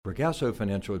Fragasso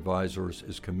Financial Advisors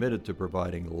is committed to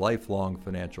providing lifelong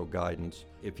financial guidance.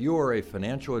 If you are a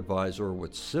financial advisor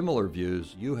with similar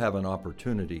views, you have an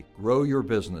opportunity. Grow your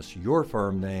business, your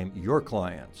firm name, your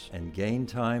clients, and gain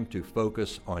time to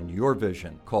focus on your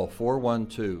vision. Call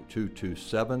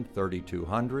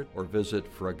 412-227-3200 or visit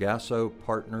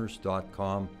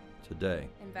fragassopartners.com today.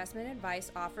 Investment advice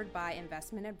offered by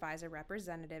investment advisor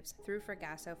representatives through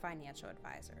Fragasso Financial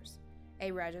Advisors,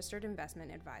 a registered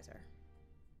investment advisor.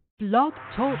 Blog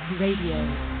Talk Radio.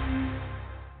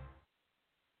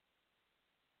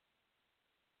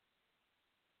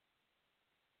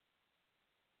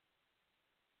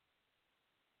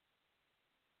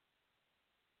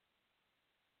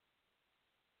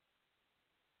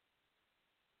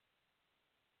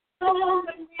 On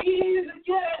my knees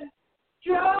again,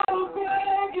 try to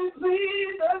beg you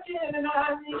please again.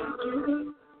 I need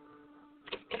you,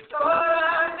 Lord,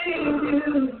 I need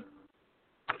you.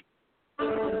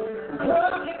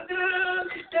 Working through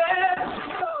the steps,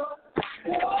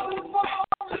 walking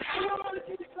for the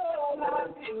truth is all I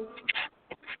need.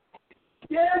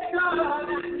 Yes, God, I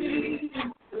need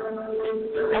you.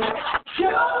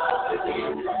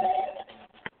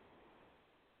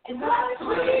 And I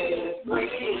sweet,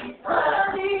 sweet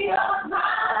honey of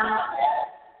my head,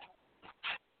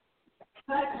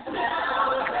 like the smell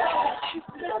that you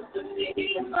sent to me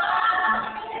in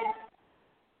my head,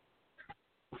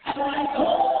 like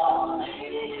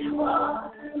holy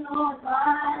water on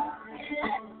my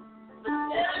head.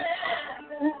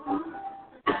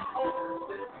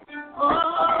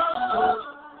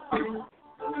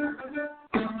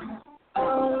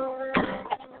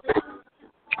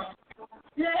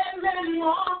 There's many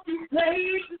empty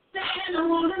places, and I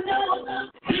wanna know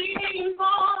anything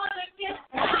more to get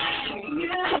you.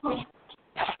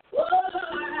 Oh, I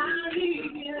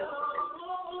need you.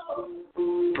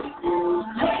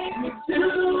 Take me to the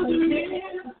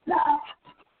river side,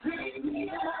 bring me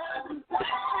out the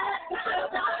side.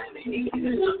 I need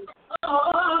you. Oh, I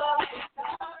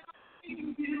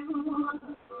need you.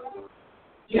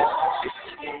 Yeah.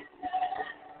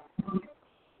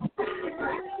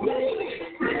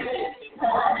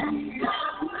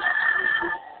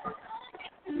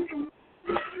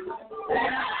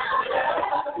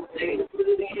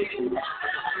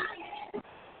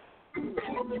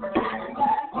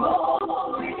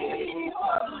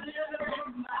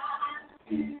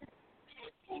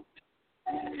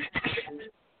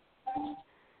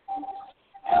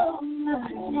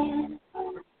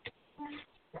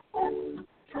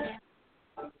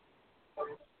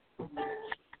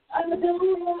 I don't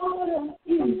wanna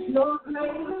use your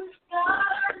grace, God,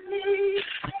 I need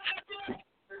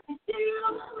you.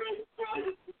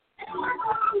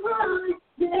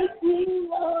 Take me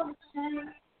on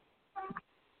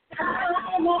I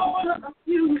don't wanna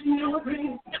use your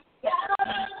grace, God,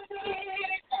 I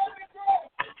need every day.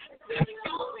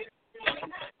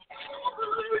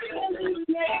 Really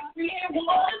make me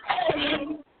want to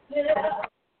yeah.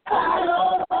 I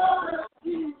don't wanna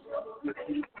use your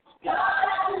grace. God, I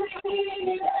need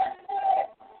it.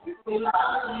 You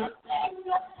belong to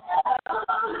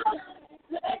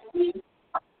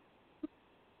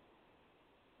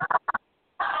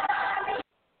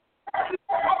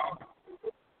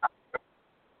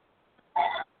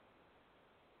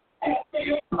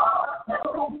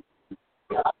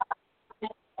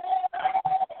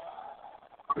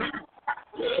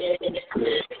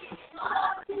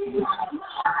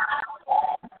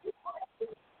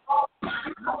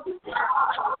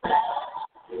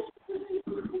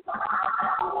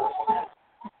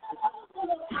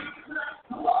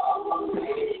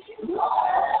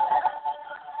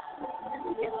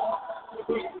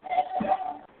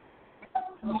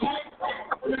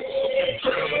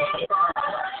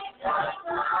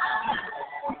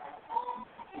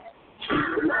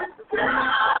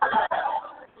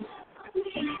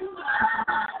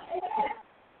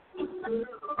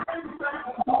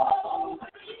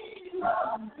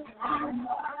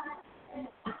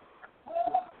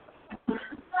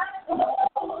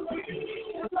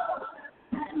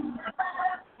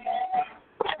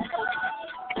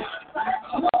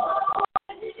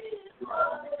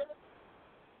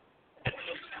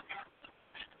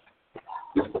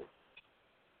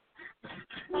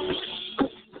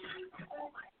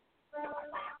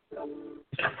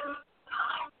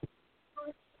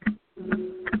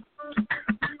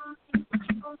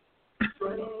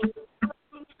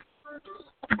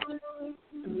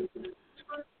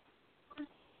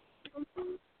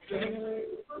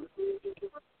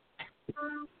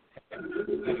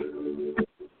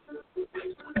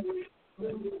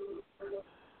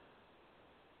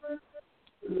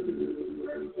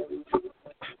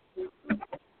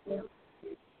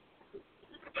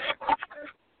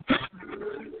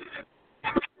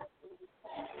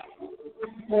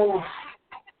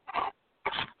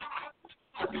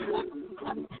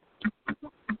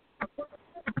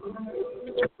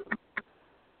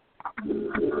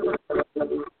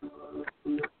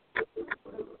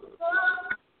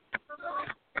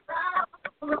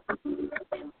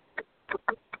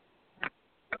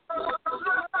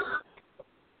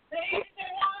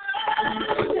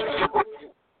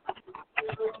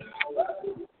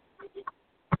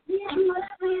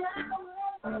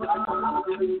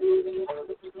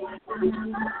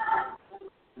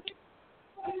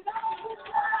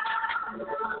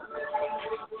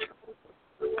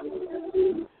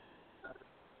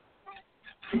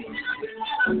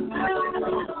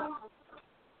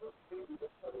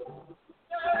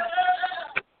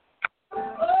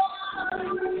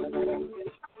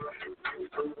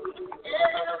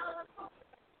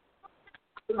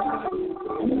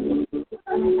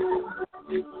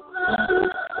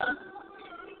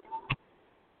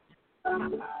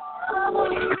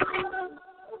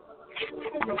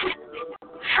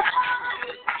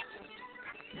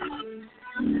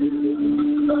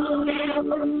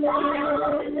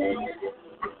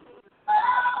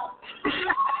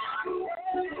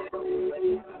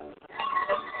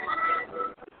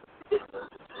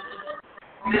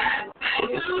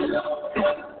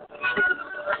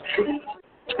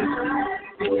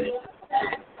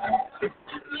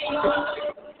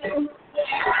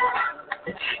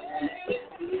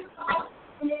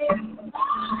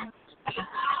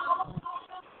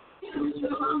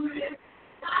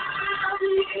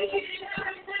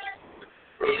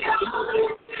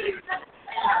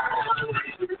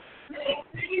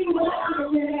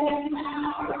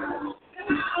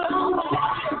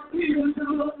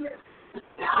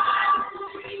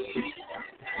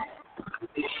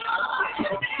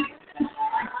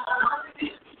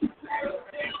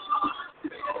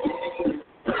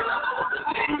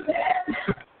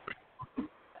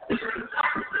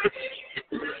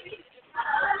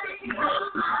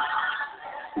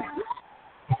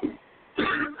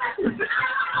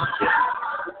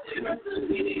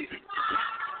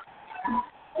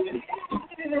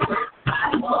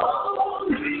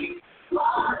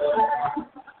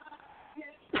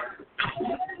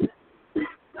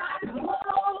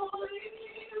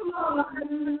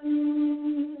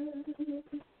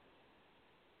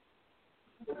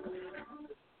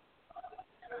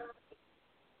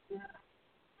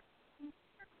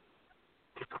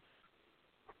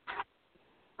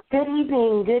Good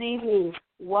evening, good evening.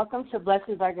 Welcome to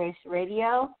Blessings by Grace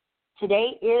Radio.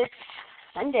 Today is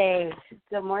Sunday.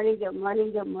 Good morning, good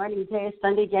morning, good morning. Today is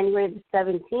Sunday, January the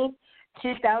 17th,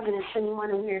 2021,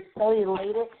 and we are so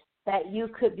elated that you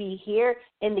could be here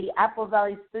in the Apple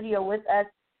Valley studio with us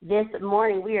this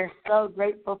morning. We are so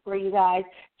grateful for you guys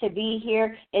to be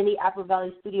here in the Apple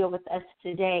Valley studio with us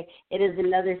today. It is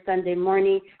another Sunday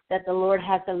morning that the Lord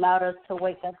has allowed us to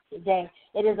wake up today.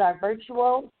 It is our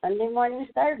virtual Sunday morning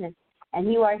service,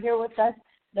 and you are here with us.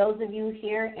 Those of you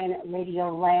here in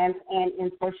Radio Land and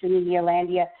in social media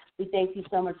landia, we thank you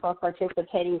so much for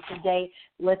participating today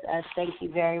with us. Thank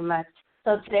you very much.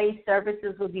 So today's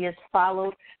services will be as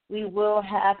follows. We will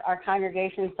have our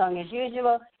congregation song as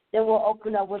usual. Then we'll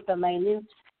open up with a minute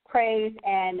praise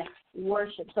and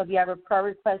worship. So if you have a prayer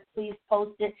request, please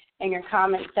post it in your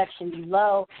comment section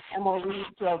below, and we'll read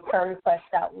your prayer request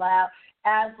out loud.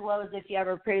 As well as if you have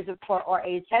a praise report or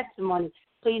a testimony,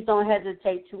 please don't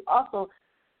hesitate to also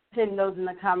pin those in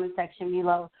the comment section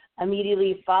below.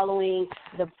 Immediately following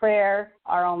the prayer,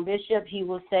 our own bishop, he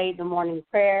will say the morning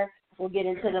prayer. We'll get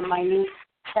into the minute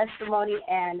testimony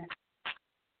and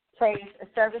praise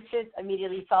services.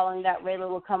 Immediately following that, Rayla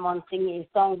will come on singing a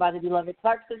song by the beloved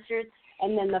Clark sisters,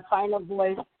 and then the final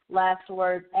voice, last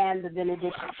words, and the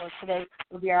benediction for today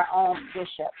will be our own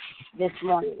bishop this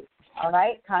morning. All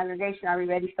right, congregation, are we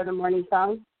ready for the morning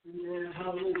song? Yeah,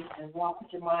 hallelujah. And walk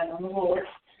with your mind on the Lord.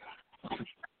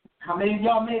 How many of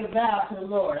y'all made a vow to the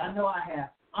Lord? I know I have.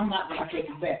 I'm not going to take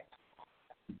it back.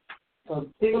 So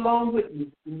sing along with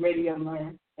me in Radio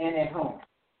Land and at home.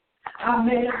 I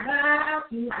made a vow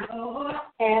to the Lord,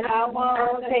 and I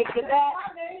won't take it back.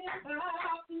 I made a vow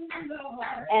to the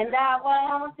Lord, and I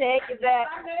won't take it back.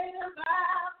 I made a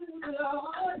vow to the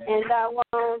Lord, and I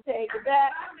won't take it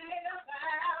back. I made a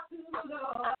vow to the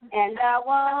Lord, and I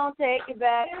won't take it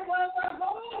back. It was a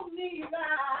holy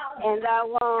vow, and I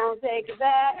won't take it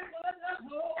back. It was a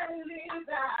holy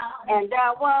vow, and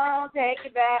I won't take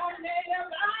it back. I made a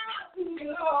vow to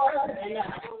the Lord, and I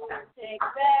won't take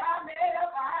it back. I made a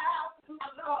vow to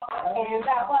the Lord, and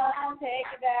I won't take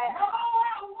it back. No,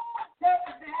 I won't take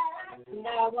it back. and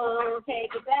I won't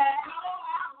take it back. No,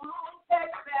 I won't take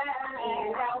it back.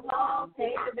 and I won't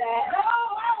take it back. No,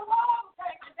 I won't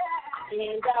take it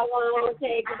And I won't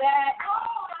take it back.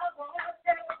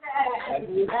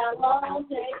 And I won't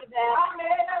take it back. I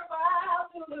made a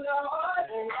vow to the Lord.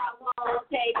 And I won't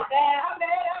take it back. I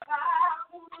made a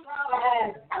vow to the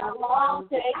Lord. I won't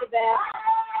take it back.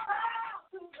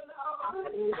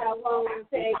 And I won't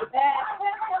take it back.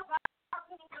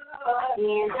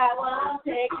 And I won't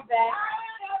take it back.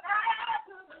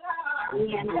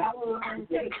 And I won't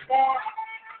take it back.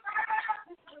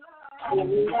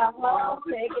 And I won't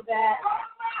take it back.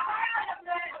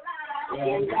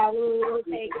 And I won't take it back. And I won't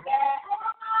take it back.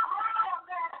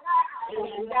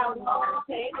 And I won't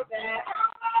take it back.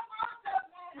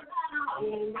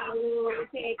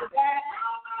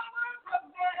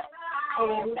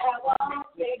 And I won't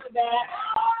take it back.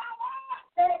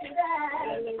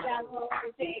 And I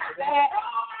won't take it back.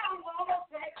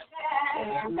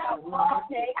 And I won't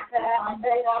take it back. I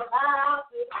made a vow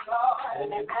to the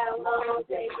Lord. And I won't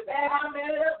take it back. I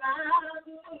made a vow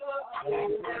to the Lord.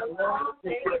 And I won't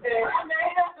take it back. I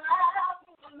made a vow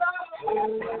to the Lord.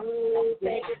 And I won't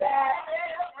take it back.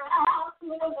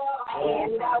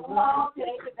 And I won't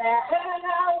take it back. And I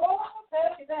won't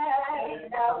take it back.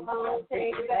 And I won't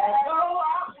take it back. No,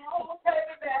 I won't take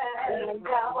it back. And I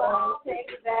won't take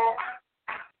it back.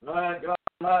 My God,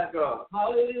 my God.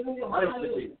 Hallelujah.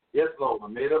 Hallelujah. Yes, Lord, I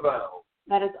made a vow.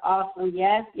 That is awesome.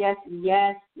 Yes, yes,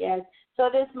 yes, yes. So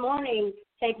this morning,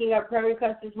 taking our prayer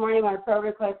request this morning, our prayer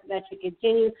request is that you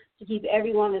continue to keep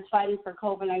everyone that's fighting for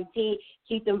COVID-19,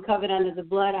 keep them covered under the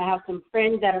blood. I have some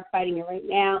friends that are fighting it right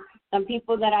now. Some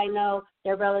people that I know,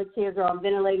 their relatives are on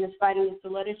ventilators fighting it. So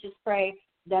let us just pray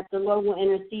that the Lord will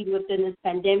intercede within this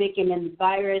pandemic and in the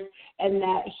virus, and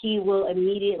that he will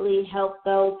immediately help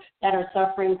those that are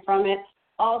suffering from it.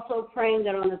 Also praying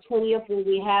that on the 20th, when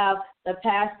we have the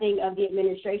passing of the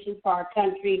administration for our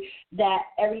country, that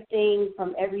everything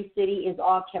from every city is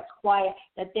all kept quiet,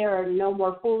 that there are no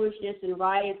more foolishness and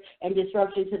riots and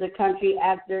disruption to the country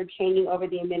as they're changing over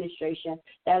the administration.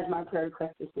 That is my prayer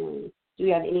request this morning. Do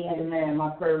you have any other? Amen.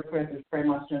 My prayer request is pray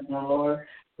my strength in the Lord.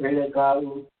 Pray that God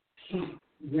will keep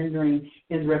rendering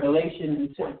his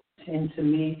revelation into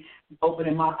me,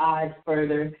 opening my eyes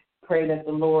further. Pray that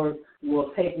the Lord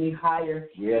will take me higher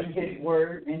in his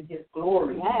word and his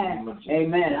glory. Yes.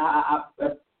 Amen. I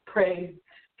pray,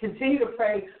 continue to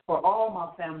pray for all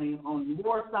my family on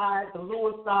your side, the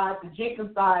Lewis side, the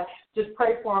Jenkins side. Just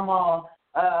pray for them all.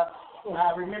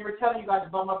 I remember telling you guys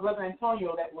about my brother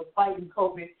Antonio that was fighting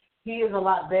COVID. He is a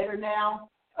lot better now.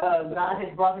 God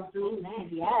has brought him through.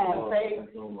 Yes.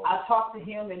 I talked to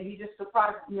him, and he just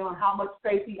surprised me on how much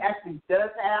faith he actually does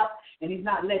have, and he's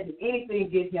not letting anything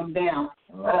get him down.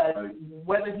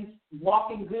 Whether he's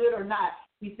walking good or not,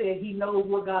 he said he knows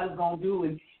what God is going to do,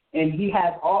 and he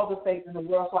has all the faith in the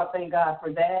world, so I thank God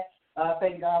for that.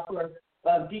 Thank God for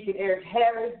Deacon Eric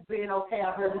Harris being okay.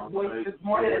 I heard his voice this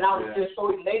morning, and I was just so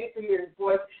elated to hear his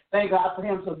voice. Thank God for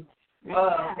him. So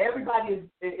everybody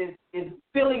is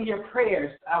feeling your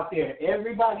prayers out there.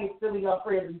 Everybody is feeling your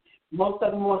prayers. And most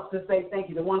of them wants to say thank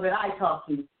you. The ones that I talk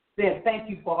to said thank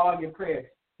you for all your prayers.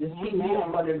 Just keep me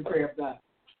under the prayer of God.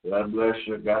 God bless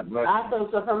you. God bless you.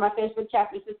 Also, so from my Facebook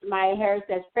chapter, Sister Maya Harris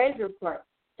says, praise report.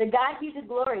 To God be the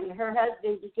glory. Her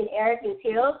husband, Deacon Eric, is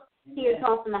healed. He is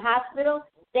home from the hospital.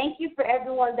 Thank you for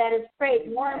everyone that has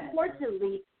prayed. More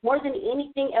importantly, more than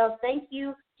anything else, thank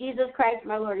you, Jesus Christ,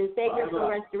 my Lord and Savior, for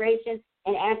restoration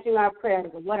and answering our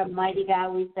prayers. What a mighty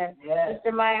God we serve. Yes.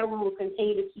 Sister Maya, we will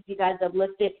continue to keep you guys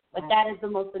uplifted, but that is the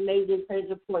most amazing praise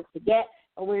report to get,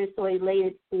 and we're so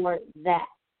elated for that.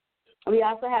 We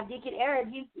also have Deacon Eric.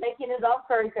 He's making his own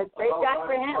prayer request. Praise God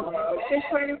for him. His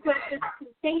prayer request is to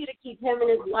continue to keep him and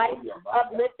his wife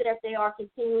uplifted as they are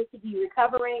continuing to be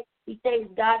recovering. He thanks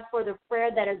God for the prayer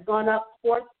that has gone up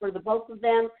forth for the both of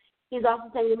them. He's also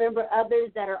saying remember others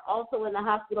that are also in the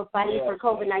hospital fighting for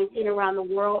COVID-19 around the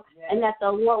world, and that the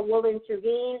Lord will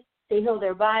intervene to heal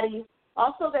their bodies.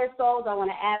 Also their souls, I want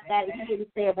to add that. He didn't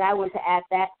say it, but I want to add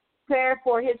that. Prayer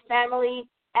for his family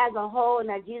as a whole, and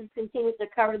that Jesus continues to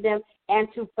cover them and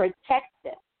to protect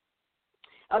them.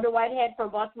 Elder Whitehead from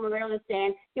Baltimore, Maryland,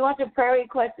 saying he wants a prayer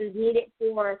request is needed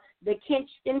for the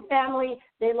Kinston family.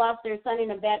 They lost their son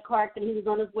in a bad car accident. He was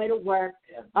on his way to work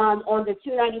on the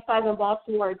 295 in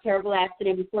Baltimore, a terrible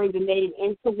accident. Before he even made it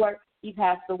into work, he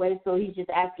passed away, so he's just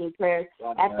asking prayers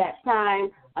at that time.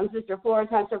 Sister Florence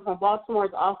Hunter from Baltimore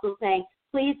is also saying,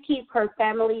 please keep her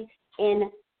family in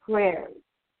prayers.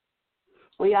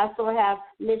 We also have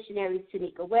missionary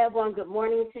Tanika Webb on. Good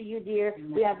morning to you, dear.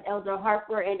 We have Elder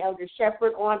Harper and Elder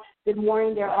Shepherd on. Good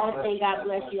morning. They're all saying God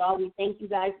bless you all. We thank you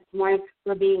guys this morning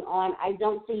for being on. I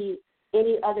don't see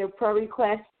any other prayer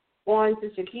requests on.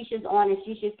 Sister Keisha's on, and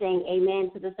she's just saying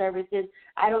amen to the services.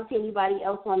 I don't see anybody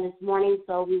else on this morning,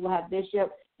 so we will have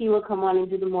Bishop. He will come on and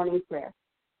do the morning prayer.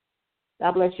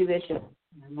 God bless you, Bishop.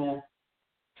 Amen.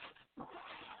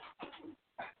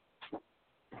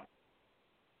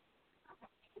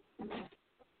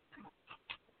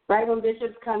 Right when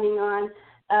Bishop's coming on,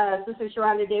 Sister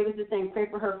Sharonda Davis is saying pray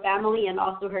for her family and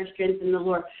also her strength in the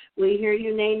Lord. We hear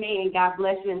you, Nene, and God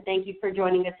bless you, and thank you for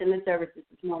joining us in the services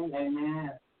this morning.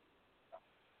 Amen.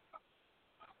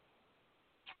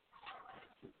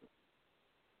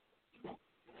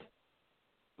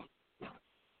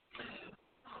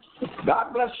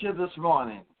 God bless you this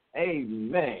morning.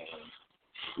 Amen.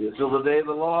 This is the day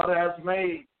the Lord has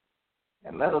made,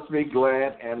 and let us be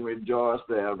glad and rejoice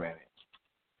therein.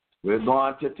 We're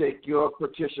going to take your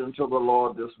petition to the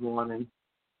Lord this morning.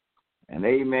 And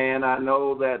amen, I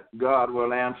know that God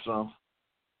will answer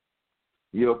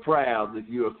your prayers if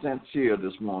you are sincere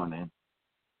this morning.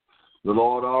 The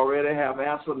Lord already have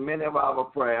answered many of our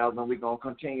prayers, and we're going to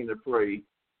continue to pray,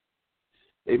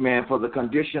 amen, for the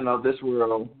condition of this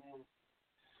world.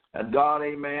 And God,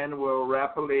 amen, will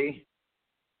rapidly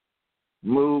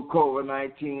move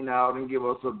COVID-19 out and give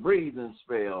us a breathing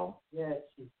spell. Yes.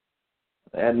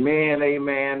 And men,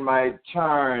 amen, might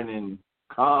turn and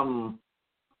come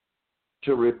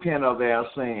to repent of their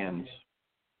sins.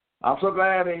 I'm so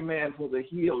glad, amen, for the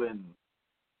healing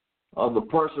of the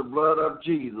precious blood of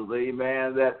Jesus,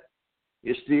 amen, that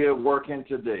is still working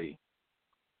today.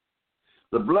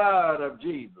 The blood of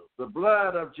Jesus, the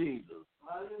blood of Jesus.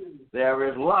 There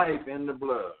is life in the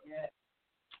blood.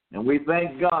 And we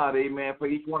thank God, amen, for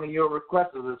each one of your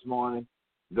requests this morning.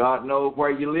 God knows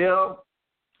where you live.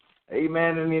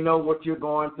 Amen, and you know what you're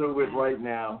going through with right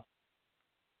now.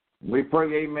 We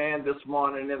pray, amen, this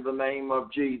morning in the name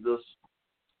of Jesus.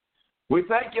 We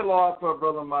thank you, Lord, for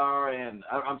Brother Myra and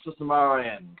Sister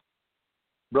Myra and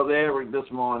Brother Eric this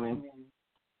morning,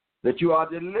 that you are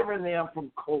delivering them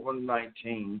from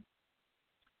COVID-19.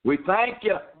 We thank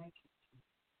you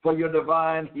for your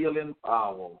divine healing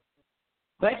power.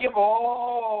 Thank you for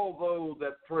all those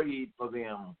that prayed for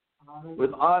them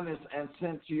with honest and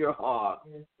sincere heart.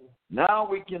 Now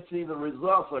we can see the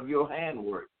results of your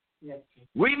handwork.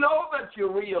 We know that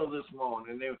you're real this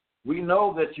morning. And we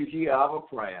know that you hear our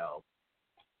prayers.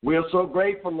 We are so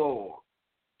grateful, Lord.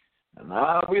 And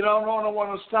now we don't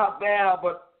want to stop there,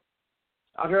 but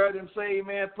I heard him say,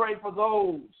 amen, pray for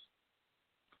those,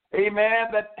 amen,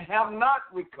 that have not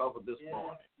recovered this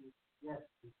morning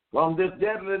from this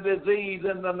deadly disease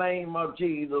in the name of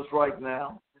Jesus right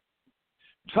now.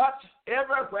 Touch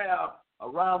everywhere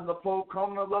around the four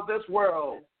corners of this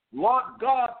world. Lord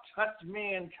God, touch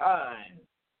mankind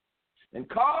and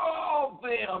call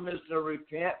them is to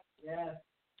repent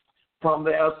from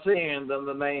their sins in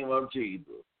the name of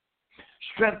Jesus.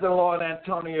 Strengthen Lord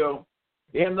Antonio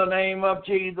in the name of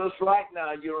Jesus right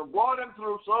now. You have brought him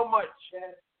through so much.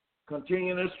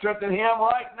 Continue to strengthen him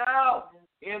right now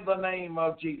in the name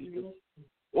of Jesus.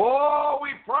 Oh, we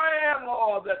pray,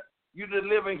 Lord, that you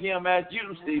deliver him as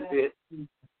you see fit.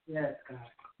 Yes, God.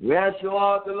 We ask you,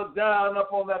 Lord, to look down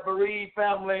upon that bereaved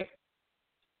family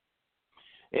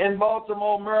in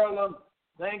Baltimore, Maryland.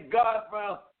 Thank God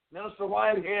for Minister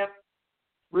Whitehead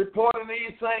reporting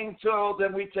these things to us,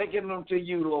 and we taking them to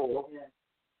you, Lord. Yes.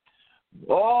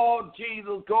 Oh,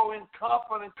 Jesus, go in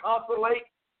comfort and consolate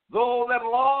those that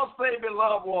lost their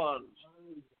beloved ones.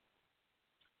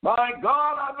 My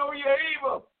God, I know you're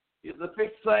able to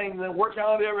fix things and work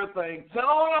out everything. Send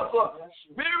on us a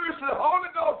spiritual Holy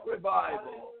Ghost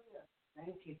revival.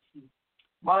 Thank you, Jesus.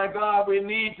 My God, we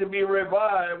need to be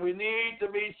revived. We need to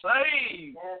be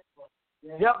saved.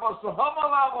 Help us to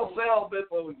humble ourselves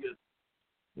before you.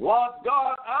 Lord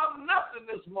God, I'm nothing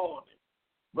this morning,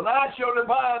 but I show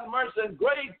divine mercy and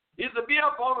grace is to be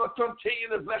upon us, continue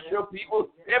to bless your people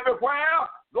everywhere.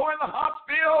 Go in the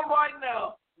hospital right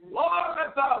now. Lord,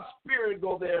 let our spirit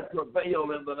go there and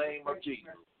prevail in the name of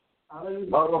Jesus. All over the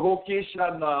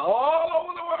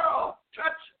world,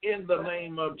 touch in the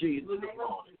name of Jesus.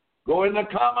 Go in the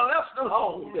convalescent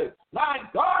home. My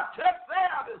God, touch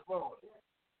there this morning.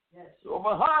 So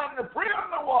behind the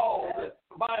prison wall,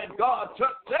 my God,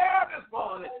 touch there this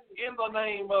morning in the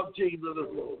name of Jesus.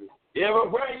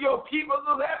 Everywhere your people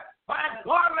are there, my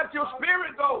God, let your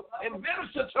spirit go and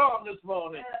minister to them this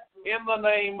morning in the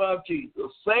name of Jesus.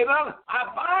 Satan,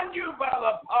 I bind you by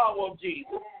the power of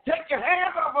Jesus. Take your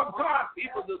hand off of God's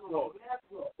people this morning.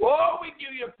 Oh, we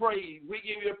give you praise. We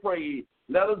give you praise.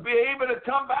 Let us be able to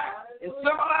come back and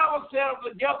assemble ourselves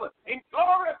together and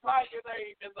glorify your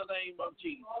name in the name of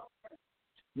Jesus.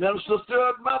 Minister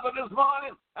Stuart, mother, this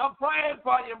morning, I'm praying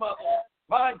for your mother.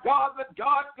 My God, that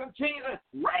God continue to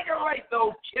regulate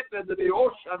those kidneys to the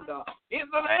ocean. In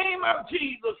the name of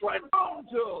Jesus, right on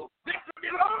to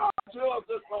victory belongs to us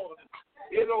this morning.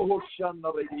 In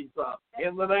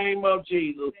the name of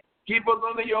Jesus. Keep us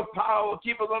under your power.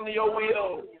 Keep us under your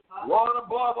will. Lord,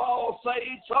 above all,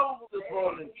 save souls this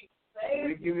morning.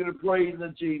 We give you the praise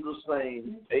in Jesus'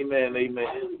 name. Amen.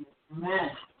 Amen.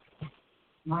 Amen.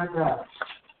 My God.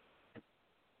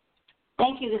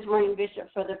 Thank you this morning, Bishop,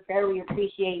 for the prayer. We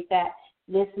appreciate that.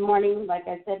 This morning, like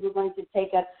I said, we're going to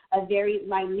take a very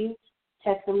minute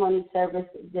testimony service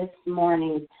this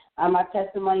morning. My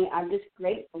testimony, I'm just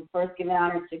grateful. First, giving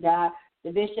honor to God,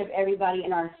 the Bishop, everybody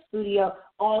in our studio,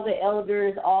 all the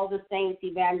elders, all the saints,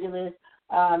 evangelists,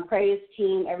 praise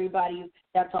team, everybody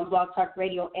that's on Blog Talk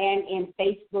Radio and in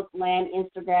Facebook land,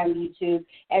 Instagram, YouTube,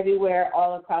 everywhere,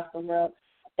 all across the world.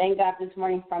 Thank God this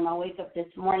morning for my wake up this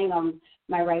morning on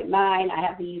my right mind. I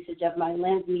have the usage of my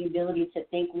limbs and the ability to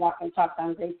think, walk, and talk.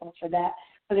 I'm grateful for that.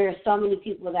 But there are so many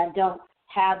people that don't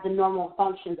have the normal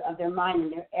functions of their mind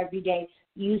and their everyday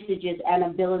usages and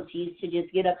abilities to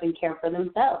just get up and care for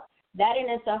themselves. That in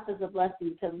itself is a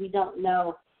blessing because we don't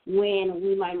know when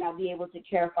we might not be able to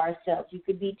care for ourselves. You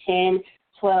could be 10,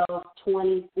 12,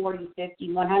 20, 40,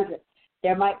 50, 100.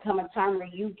 There might come a time where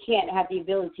you can't have the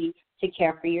ability to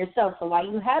care for yourself. So while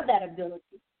you have that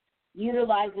ability,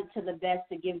 utilize it to the best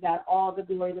to give God all the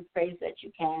glory, the praise that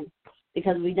you can,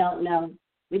 because we don't know.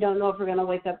 We don't know if we're going to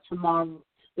wake up tomorrow.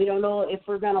 We don't know if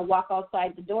we're going to walk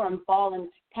outside the door and fall and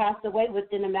pass away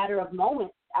within a matter of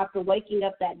moments after waking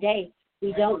up that day.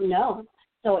 We don't know.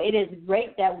 So it is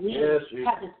great that we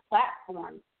have this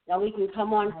platform that we can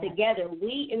come on together.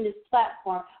 We in this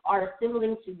platform are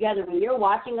assembling together. When you're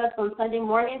watching us on Sunday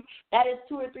morning, that is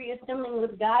 2 or 3 assembling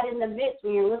with God in the midst.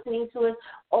 When you're listening to us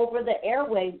over the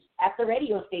airwaves at the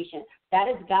radio station, that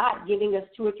is God giving us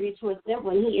 2 or 3 to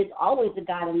assemble. And He is always a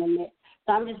God in the midst.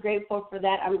 So I'm just grateful for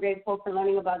that. I'm grateful for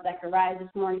learning about Zechariah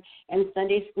this morning in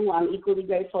Sunday school. I'm equally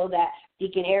grateful that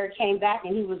Deacon Eric came back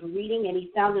and he was reading and he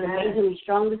sounded amazingly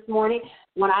strong this morning.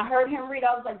 When I heard him read,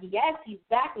 I was like, yes, he's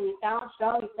back and he sounds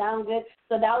strong, he sounds good.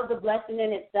 So that was a blessing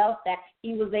in itself that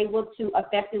he was able to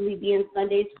effectively be in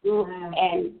Sunday school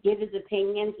and give his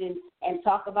opinions and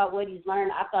talk about what he's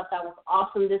learned. I thought that was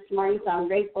awesome this morning, so I'm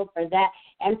grateful for that.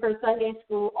 And for Sunday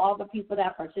school, all the people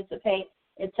that participate,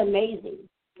 it's amazing.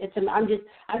 I'm just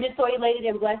so elated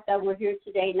and blessed that we're here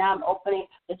today. Now I'm opening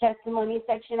the testimony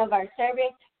section of our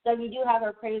service. So if you do have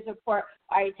a praise report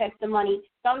or a testimony,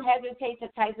 don't hesitate to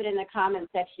type it in the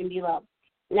comment section below.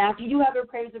 Now, if you do have a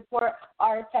praise report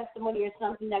or a testimony or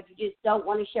something that you just don't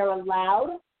want to share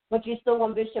aloud, but you still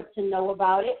want Bishop to know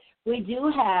about it, we do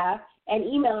have an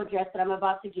email address that I'm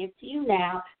about to give to you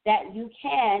now that you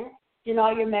can send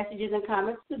all your messages and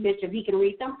comments to Bishop. He can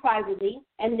read them privately,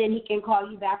 and then he can call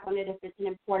you back on it if it's an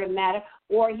important matter,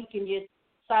 or he can just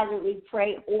silently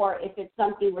pray, or if it's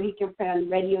something where he can pray on the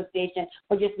radio station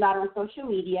or just not on social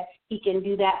media, he can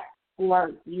do that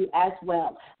for you as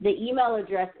well. The email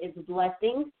address is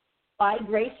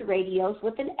blessingsbygraceradios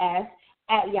with an S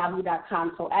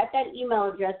 @yahoo.com. So at that email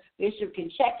address, Bishop can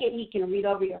check it. He can read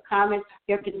over your comments,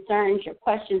 your concerns, your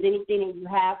questions, anything that you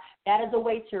have. That is a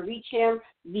way to reach him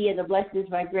via the Blessings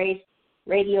by Grace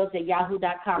Radios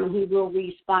 @yahoo.com, and he will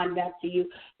respond back to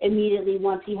you immediately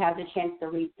once he has a chance to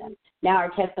read them. Now our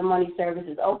testimony service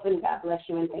is open. God bless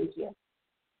you and thank you.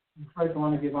 First, I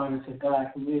want to give honor to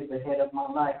God who is the head of my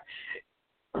life.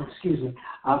 Excuse me.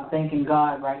 I'm thanking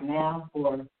God right now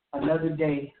for another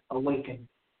day awakened,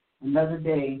 another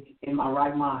day in my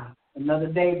right mind, another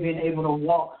day being able to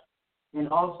walk and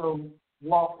also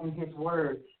walk in His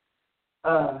Word.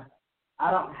 I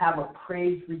don't have a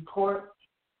praise report,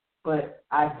 but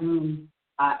I do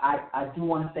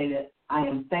want to say that I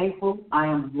am thankful. I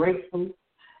am grateful.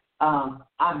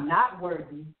 I'm not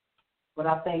worthy, but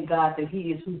I thank God that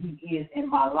He is who He is in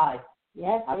my life.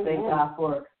 Yes, I thank God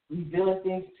for revealing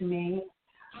things to me,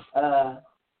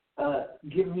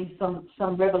 giving me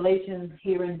some revelations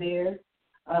here and there.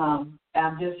 I'm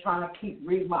just trying to keep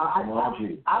reading I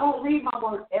don't read my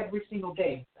Word every single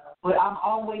day, but I'm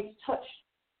always touched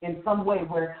in some way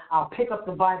where I'll pick up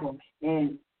the Bible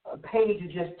and a page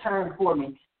will just turn for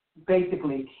me,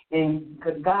 basically, and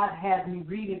because God has me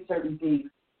reading certain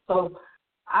things. So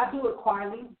I do it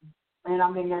quietly, and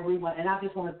I'm in every one. And I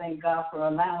just want to thank God for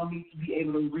allowing me to be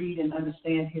able to read and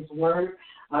understand His Word.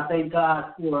 I thank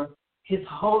God for His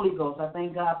Holy Ghost. I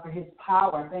thank God for His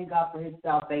power. I thank God for His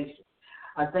salvation.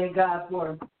 I thank God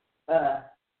for,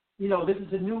 this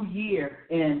is a new year,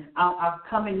 and I've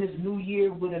come in this new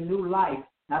year with a new life.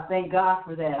 I thank God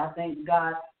for that. I thank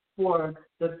God for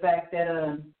the fact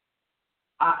that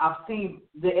I've seen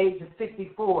the age of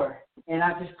 64, And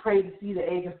I just pray to see the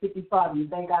age of 55. And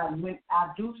thank God when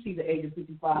I do see the age of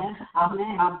 55,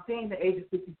 I'm seeing the age of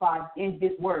 55 in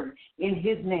His word, in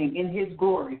His name, in His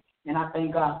glory. And I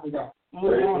thank God for that.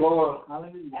 Amen.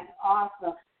 Hallelujah. That's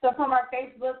awesome. So from our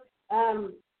Facebook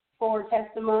for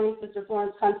testimony, Sister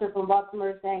Florence Hunter from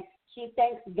Baltimore is saying she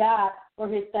thanks God for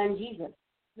His Son Jesus.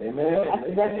 Amen. That's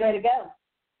the best way to go.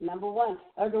 Number one.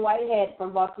 Elder Whitehead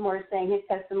from Baltimore is saying his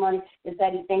testimony is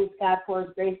that he thanks God for His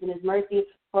grace and His mercy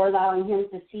for allowing him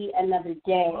to see another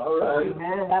day. All right.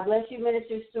 Amen. God bless you,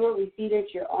 Minister Stewart. We see that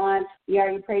you're on. We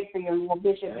already prayed for your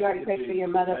bishop. You already prayed for your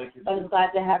mother. I was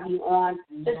glad to have you on.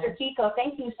 Sister Kiko,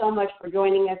 thank you so much for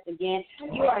joining us again.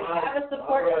 You are a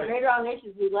supporter of Greater All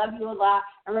Nations. We love you a lot,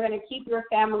 and we're going to keep your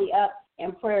family up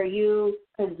in prayer. You,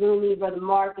 Kazumi, Brother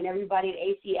Mark, and everybody at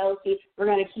ACLC, we're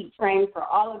going to keep praying for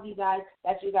all of you guys,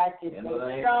 that you guys can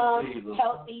stay strong,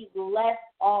 healthy, blessed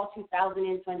all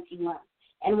 2021.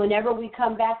 And whenever we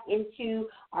come back into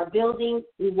our building,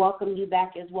 we welcome you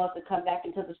back as well to come back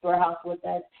into the storehouse with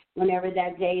us. Whenever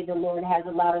that day the Lord has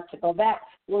allowed us to go back,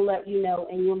 we'll let you know,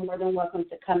 and you're more than welcome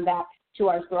to come back to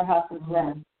our storehouse as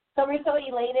well. So we're so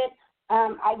elated.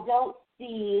 I don't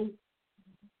see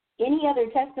any other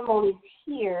testimonies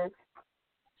here.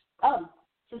 Oh,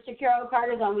 Sister Carol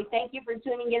Carter's on. We thank you for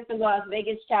tuning in from the Las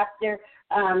Vegas chapter.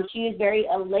 She is very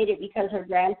elated because her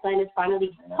grandson is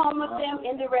finally home with them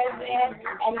in the residence,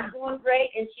 and he's doing great,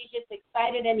 and she's just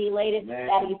excited and elated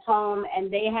that he's home,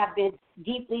 and they have been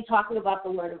deeply talking about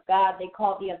the Word of God. They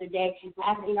called the other day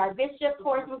asking our bishop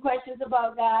for some questions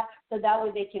about God, so that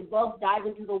way they can both dive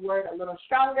into the Word a little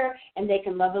stronger, and they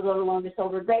can love a little longer. So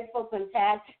we're grateful,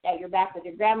 Taz, that you're back with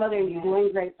your grandmother, and you're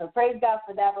doing great. So praise God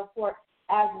for that report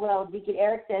as well. Deacon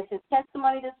Eric says his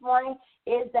testimony this morning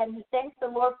is that he thanks the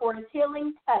Lord for His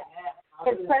healing touch,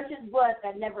 His precious blood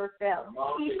that never fails.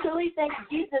 He truly thanks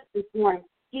Jesus this morning.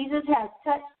 Jesus has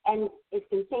touched and is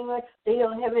continuing to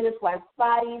heal him and his wife's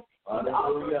bodies. He's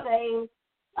also saying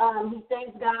he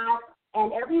thanks God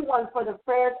and everyone for the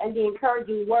prayers and the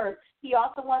encouraging words. He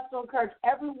also wants to encourage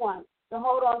everyone to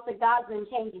hold on to God's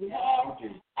unchanging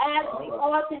hand as we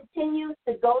all continue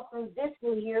to go through this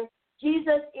new year.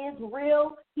 Jesus is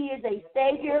real. He is a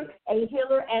Savior, a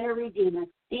healer, and a Redeemer.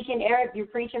 Deacon Eric, you're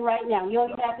preaching right now. You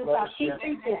don't even have to stop. Keep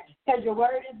preaching because your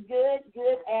word is good,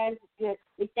 good, and good.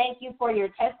 We thank you for your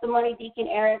testimony, Deacon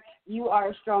Eric. You are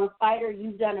a strong fighter.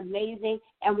 You've done amazing,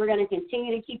 and we're going to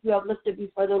continue to keep you uplifted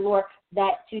before the Lord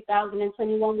that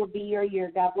 2021 will be your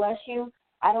year. God bless you.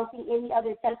 I don't see any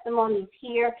other testimonies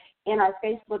here in our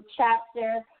Facebook chat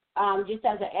there. Just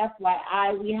as an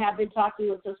FYI, we have been talking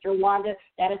with Sister Wanda,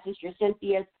 that is Sister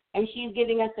Cynthia's, and she's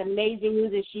giving us amazing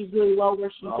news that she's doing well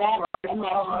where she's at, and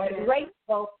that she's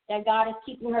grateful that God is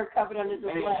keeping her covered under the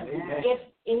blood. If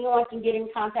anyone can get in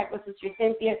contact with Sister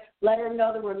Cynthia, let her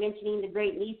know that we're mentioning the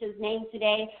great niece's name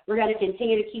today. We're going to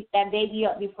continue to keep that baby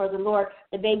up before the Lord.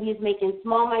 The baby is making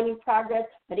small, minute progress,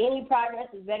 but any progress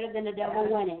is better than the devil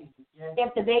winning.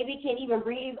 If the baby can even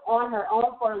breathe on her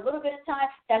own for a little bit of time,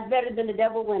 that's better than the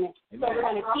devil winning. So we're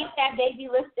going to keep that baby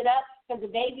lifted up because the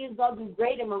baby is going to do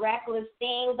great and miraculous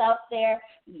things out there.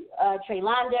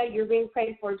 Traylonda, you're being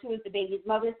prayed for too as the baby's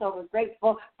mother, so we're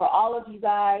grateful for all of you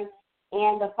guys.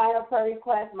 And the final prayer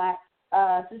request, my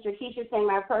Sister Keisha saying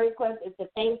my prayer request is to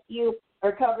thank you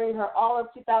for covering her all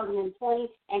of 2020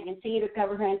 and continue to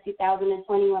cover her in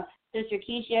 2021. Sister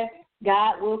Keisha,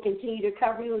 God will continue to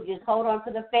cover you. Just hold on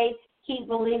to the faith. Keep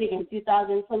believing in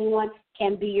 2021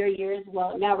 can be your year as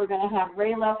well. Now we're going to have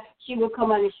Rayla. She will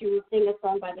come on and she will sing a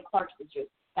song by the Clark Sisters.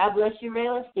 God bless you,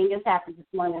 Rayla. Sing us happy this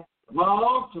morning. Come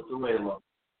on, Sister Rayla.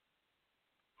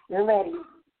 You're ready.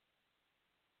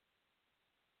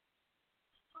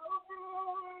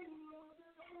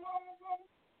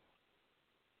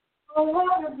 Oh,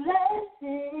 what a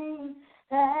blessing,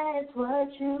 that's what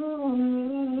you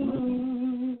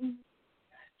need.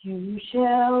 You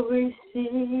shall receive.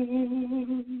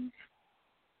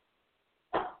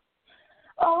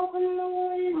 Open the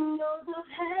windows of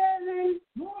heaven,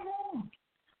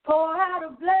 pour out a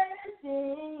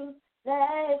blessing,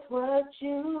 that's what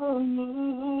you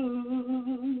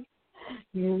need.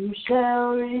 You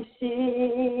shall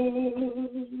receive.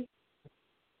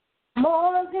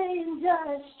 More than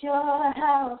just your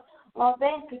house or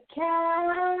bank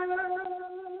account.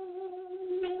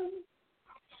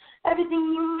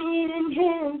 Everything you need in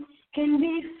Him can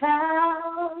be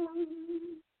found.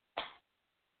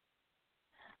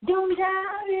 Don't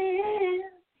doubt it,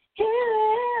 He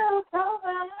will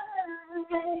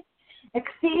provide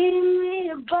exceedingly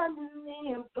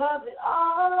abundantly above it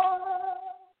all.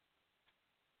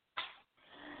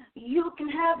 You can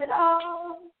have it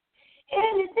all.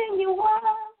 Anything you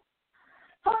want,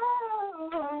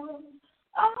 oh,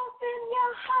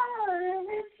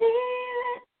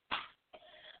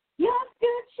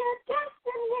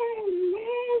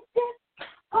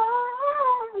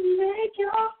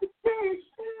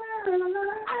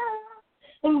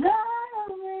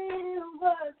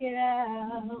 work it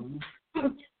out.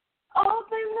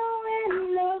 Open the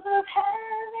windows of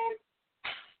heaven,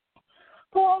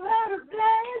 pour out a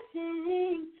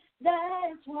blessing.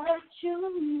 That's what you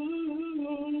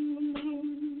need.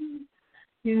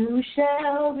 You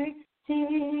shall receive.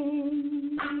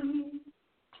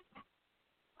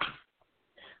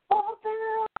 Open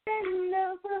the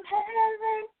windows of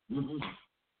heaven,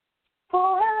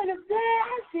 pour out a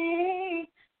blessing.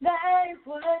 That's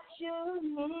what you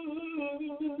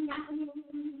need.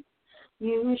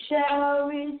 You shall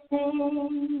receive.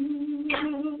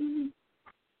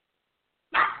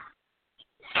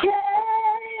 Yes,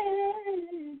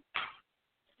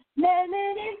 let me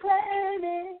declare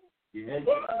it. Yes.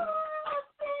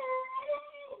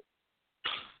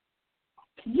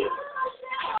 You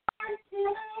shall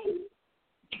receive.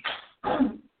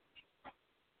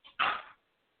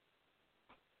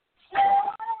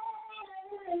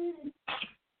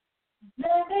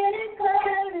 Let me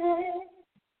declare it.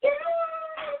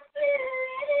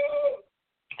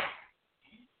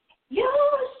 You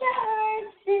shall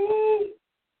receive.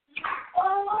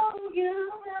 Oh, you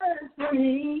must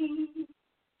believe.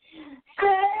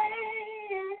 Say,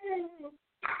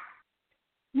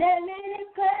 let me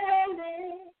declare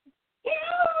it.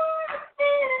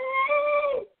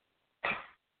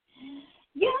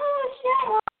 You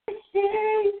shall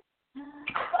receive.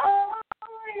 Oh,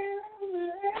 you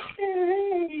must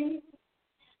believe.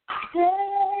 Say,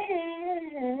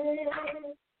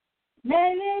 let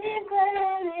me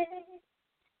declare it.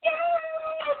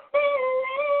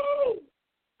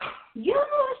 You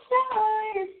shall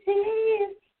receive.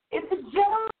 It's the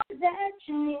joy that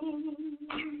you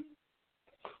need.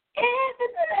 It's the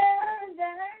love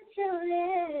that you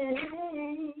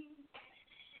need.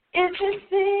 It's the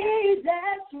seed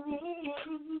that you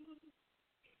need.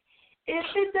 If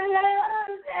it's the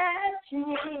love that you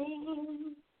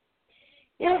need.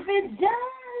 If it's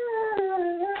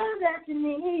love that you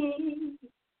need.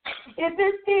 If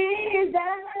it's peace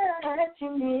that you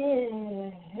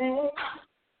need.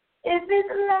 If it's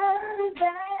love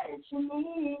that you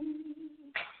need.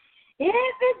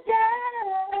 If it's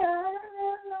joy,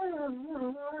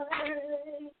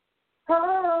 oh,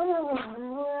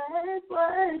 that's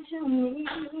what you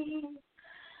need.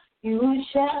 You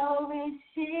shall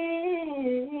receive.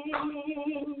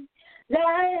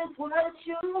 That's what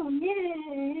you need.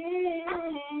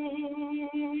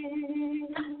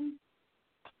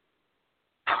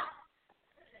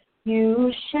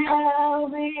 You shall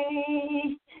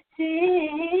receive.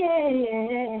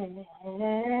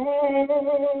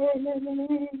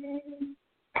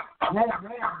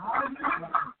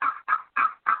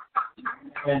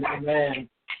 Amen.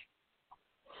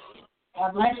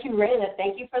 God bless you, Rayla.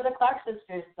 Thank you for the Clark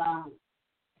Sisters song.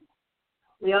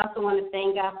 We also want to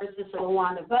thank God for Sister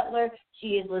Wanda Butler.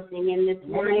 She is listening in this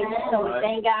morning. So we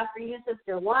thank God for you,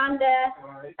 Sister Wanda.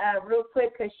 Real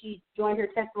quick, because she joined her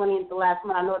testimony at the last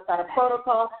one. I know it's out of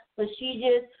protocol, but she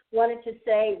just wanted to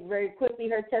say very quickly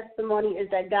her testimony is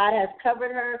that God has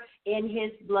covered her in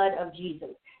his blood of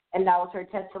Jesus. And that was her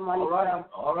testimony. All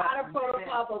right. Out of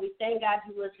protocol, but we thank God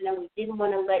you listened, and we didn't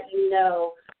want to let you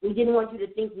know. We didn't want you to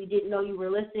think we didn't know you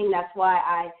were listening. That's why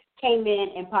I came in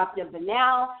and popped up. But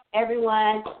now,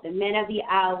 everyone, the men of the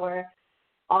hour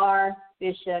are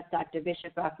Bishop, Dr.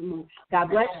 Bishop Rafamu. God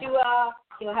bless you all.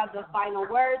 He'll have the final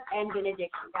words and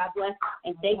benediction. God bless,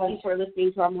 and thank you for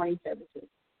listening to our morning services.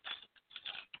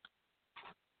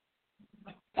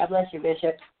 God bless you,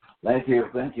 Bishop. Thank you.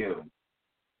 Thank you.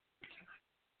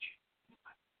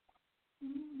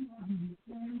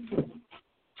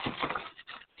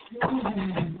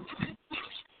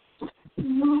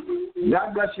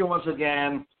 God bless you once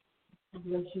again. God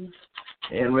bless you.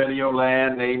 In Radio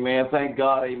Land, amen. Thank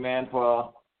God, amen,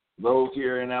 for those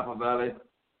here in Apple Valley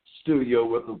studio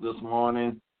with us this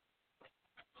morning.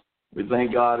 We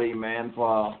thank God, amen,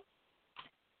 for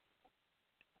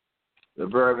the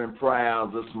fervent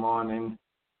prayers this morning.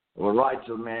 A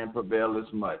righteous man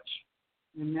prevaileth much.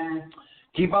 Amen.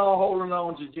 Keep on holding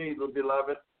on to Jesus,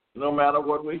 beloved. No matter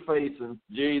what we're facing,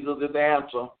 Jesus is the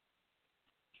answer.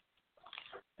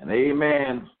 And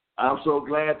amen. I'm so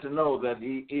glad to know that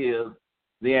he is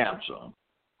the answer.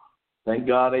 Thank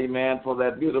God, amen, for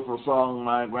that beautiful song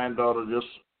my granddaughter just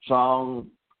sung.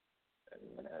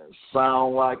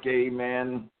 Sound like,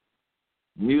 amen,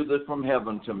 music from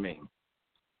heaven to me.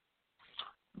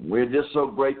 We're just so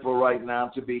grateful right now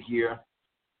to be here.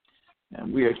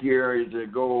 And we are here to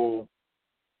go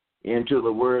into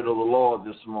the word of the Lord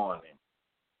this morning.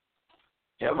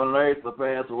 Heaven and earth will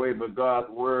pass away, but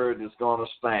God's word is going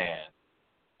to stand.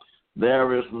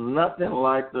 There is nothing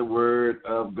like the word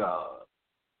of God.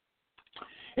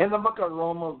 In the book of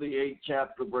Romans, the 8th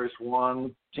chapter, verse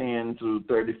 1, 10 through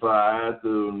 35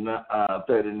 through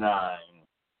 39,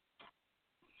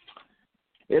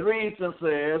 it reads and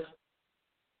says,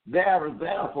 "There is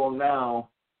therefore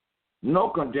now no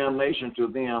condemnation to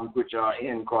them which are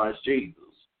in Christ Jesus,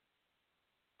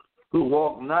 who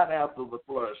walk not after the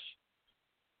flesh,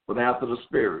 but after the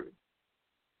Spirit.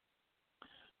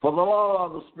 For the law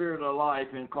of the Spirit of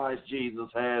life in Christ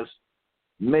Jesus has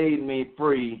made me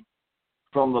free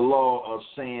from the law of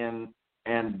sin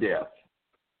and death.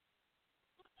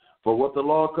 For what the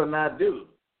law could not do,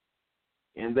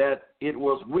 in that it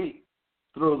was weak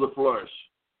through the flesh,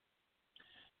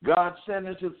 God sent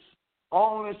his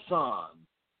only Son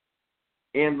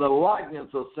in the likeness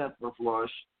of sinful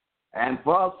flesh, and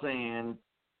for sin,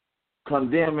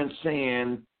 condemning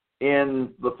sin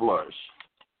in the flesh,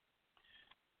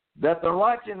 that the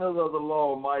righteousness of the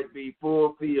law might be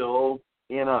fulfilled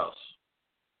in us,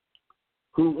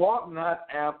 who walk not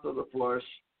after the flesh,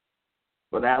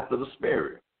 but after the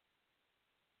Spirit.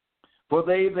 For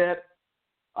they that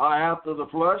are after the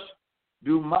flesh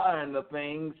do mind the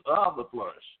things of the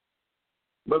flesh,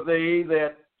 but they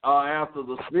that are after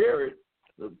the Spirit,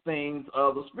 the things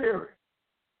of the Spirit.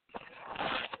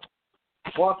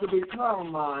 For to be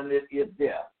carnal-minded is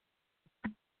death,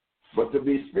 but to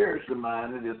be spiritually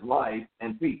minded is life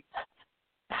and peace.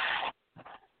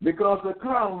 Because the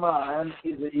carnal mind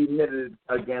is emitted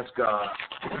against God,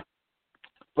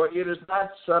 for it is not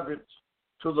subject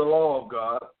to the law of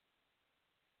God,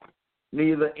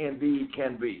 neither indeed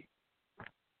can be.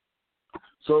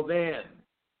 So then,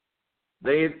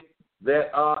 they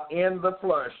that are in the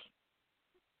flesh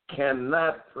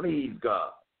cannot please God.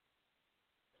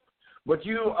 But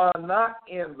you are not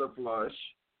in the flesh,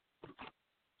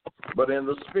 but in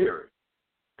the Spirit.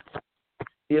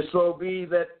 If so be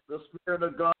that the Spirit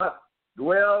of God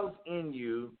dwells in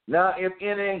you. Now, if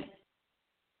any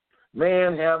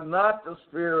man have not the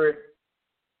Spirit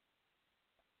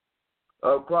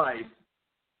of Christ,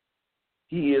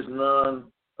 he is none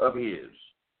of his.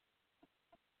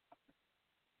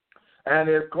 And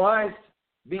if Christ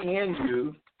be in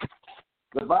you,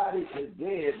 the body is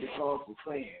dead because of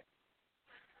sin,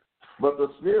 but the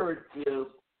Spirit is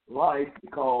life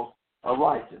because of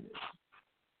righteousness.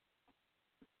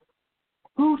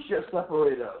 Who shall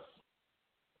separate us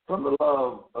from the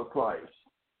love of Christ?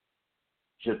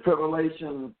 Should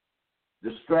tribulation,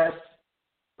 distress,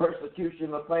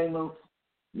 persecution, or famine,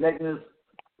 nakedness,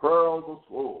 pearls, or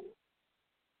sword?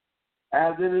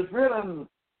 As it is written,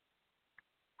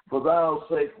 for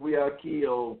thy sake we are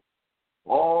killed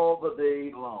all the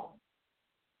day long.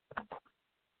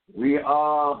 We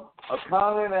are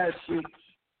accounted as sheep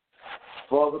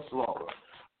for the slaughter.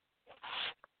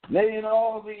 Nay, in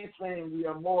all these things we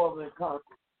are more than conquerors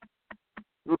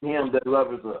through him that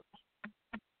loveth us.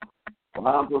 For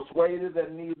I am persuaded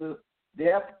that neither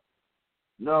death,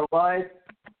 nor life,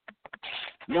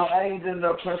 nor angel,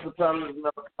 nor principality,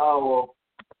 nor power,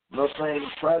 nor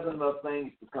things present, nor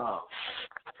things to come,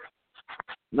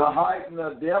 nor height,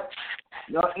 nor depth,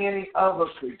 nor any other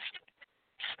creature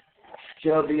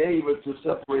shall be able to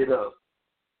separate us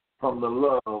from the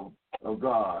love of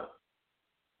God,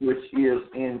 which is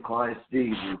in Christ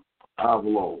Jesus our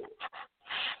Lord.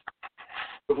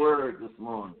 The word this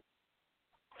morning.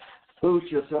 Who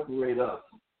shall separate us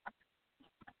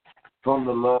from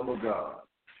the love of God?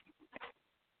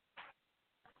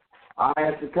 I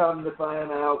have to come to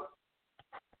find out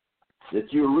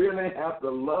that you really have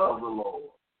to love the Lord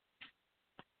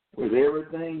with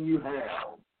everything you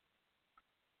have.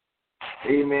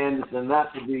 Amen. And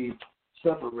not to be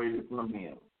separated from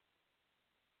him.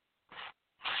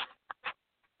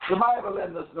 The Bible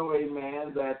lets us know,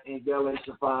 amen, that in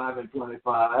Galatians 5 and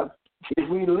 25, if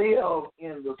we live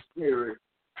in the Spirit,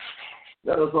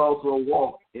 let us also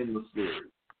walk in the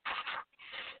Spirit.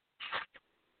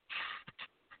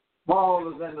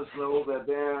 Paul is letting us know that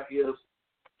there is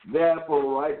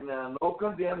therefore right now no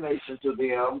condemnation to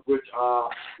them which are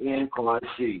in Christ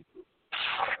Jesus,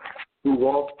 who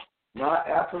walk not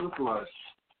after the flesh,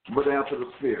 but after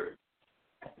the Spirit.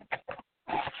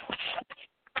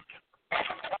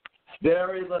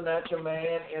 There is a natural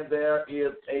man and there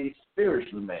is a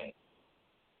spiritual man.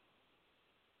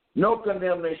 No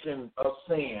condemnation of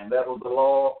sin. That was the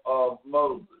law of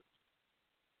Moses,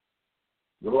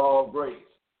 the law of grace,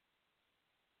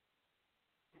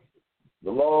 the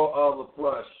law of the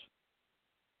flesh,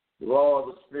 the law of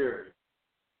the Spirit,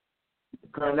 the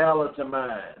carnality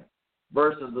mind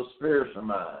versus the spiritual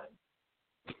mind.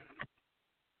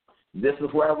 This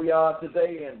is where we are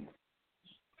today, and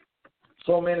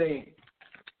so many,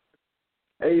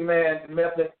 amen,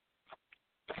 methods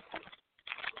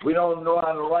We don't know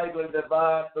how to rightly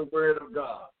divide the word of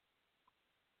God.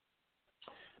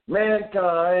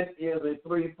 Mankind is a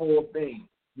threefold being.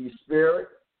 He's spirit,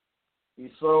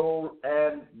 he's soul,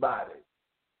 and body.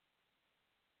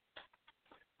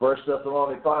 1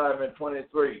 Thessalonians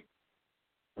 5:23.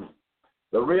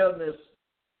 The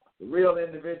real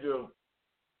individual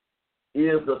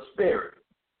is the spirit,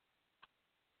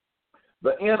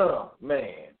 the inner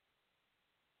man,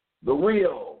 the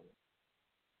will,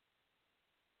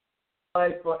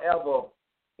 life forever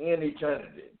in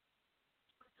eternity.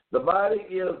 The body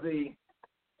is the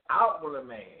outward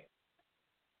man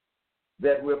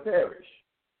that will perish.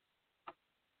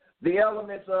 The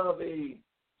elements of the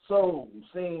soul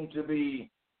seem to be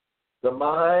the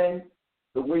mind,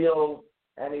 the will,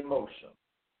 and emotion,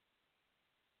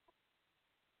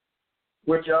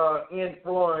 which are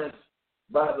influenced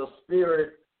by the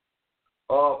spirit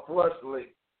or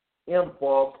fleshly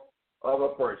impulse of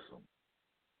a person.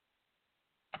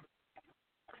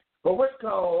 For which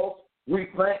cause we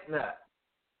faint not.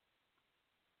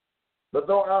 But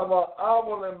though our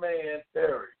outward man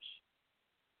perish,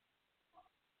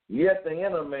 yet the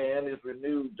inner man is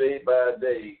renewed day by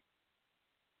day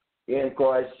in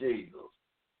Christ Jesus.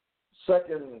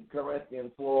 2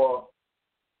 Corinthians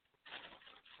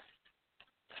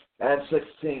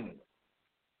 4:16.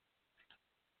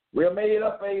 We are made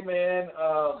up, amen,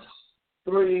 of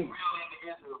three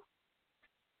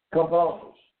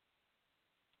components.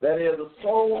 That is the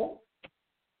soul,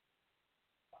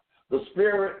 the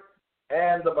spirit,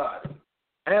 and the body.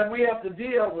 And we have to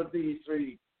deal with these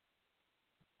three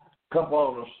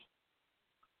components.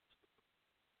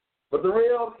 But the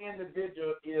real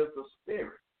individual is the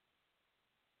spirit.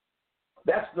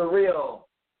 That's the real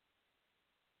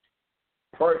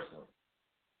person,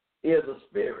 is the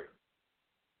spirit.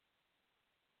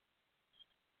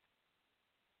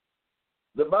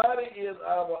 The body is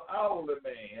our outward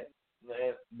man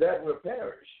that will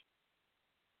perish.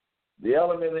 The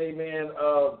element, amen,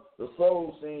 of the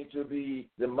soul seems to be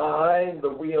the mind, the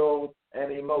will,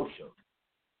 and emotion.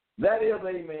 That is,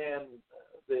 amen,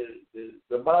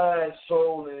 the mind,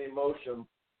 soul, and emotion.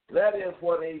 That is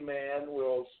what, amen,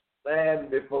 will stand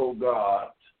before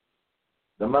God.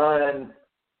 The mind,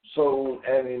 soul,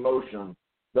 and emotion.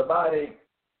 The body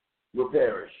will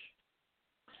perish.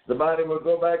 The body will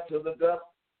go back to the dust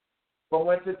from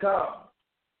whence it comes.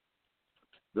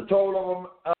 The total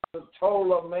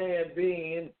of man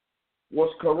being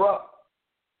was corrupt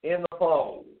in the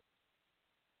fall.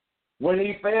 When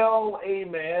he fell,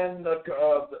 amen, the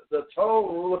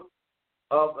total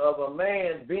of a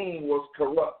man being was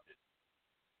corrupted.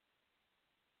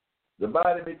 The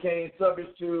body became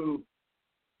subject to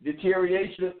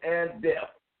deterioration and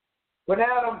death. When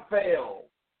Adam fell,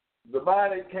 the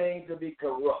body came to be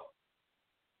corrupt.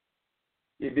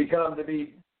 It began to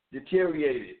be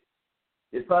deteriorated.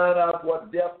 It found out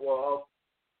what death was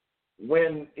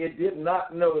when it did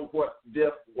not know what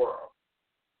death was.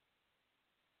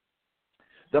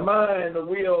 The mind, the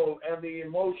will, and the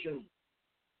emotion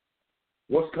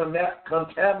was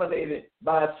contaminated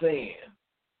by sin.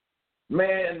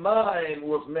 Man's mind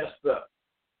was messed up.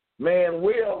 Man's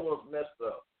will was messed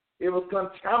up. It was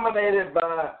contaminated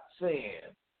by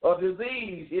sin. A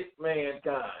disease hit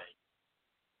mankind.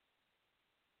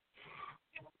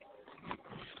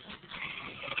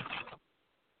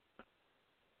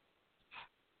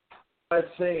 By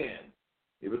sin.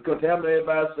 It was contaminated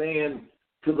by sin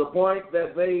to the point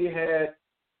that they had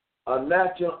a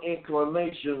natural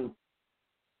inclination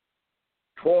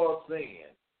toward sin.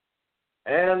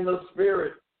 And the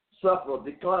spirit suffered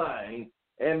decline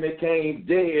and became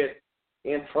dead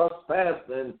in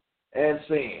trespassing and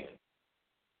sin.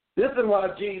 This is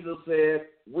why Jesus said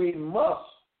we must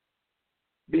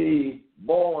be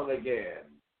born again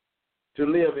to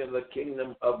live in the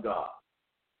kingdom of God.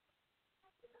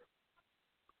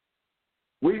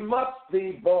 We must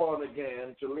be born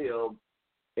again to live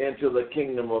into the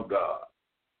kingdom of God.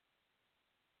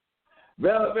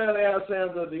 Verily, verily, I say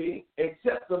unto thee,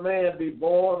 except a man be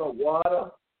born of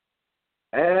water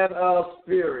and of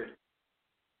spirit,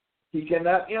 he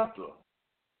cannot enter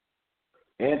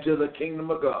into the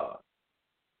kingdom of God.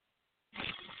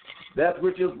 That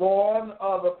which is born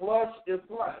of the flesh is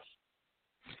flesh,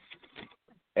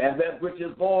 and that which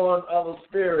is born of the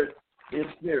spirit is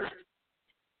spirit.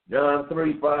 John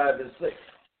 3:5-6.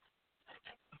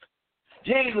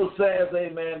 Jesus says,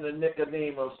 amen, to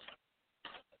Nicodemus,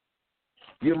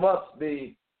 you must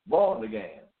be born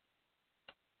again.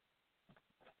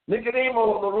 Nicodemus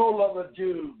was the ruler of the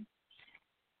Jews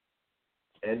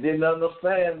and didn't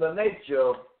understand the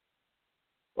nature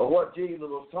of what Jesus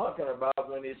was talking about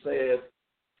when he said,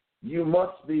 you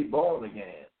must be born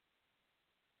again.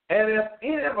 And if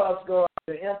any of us go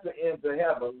to enter into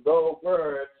heaven, those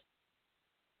words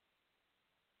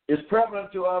is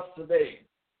prevalent to us today.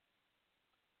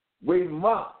 We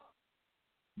must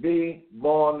be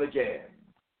born again.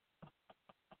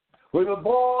 We were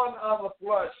born of the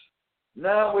flesh.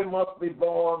 Now we must be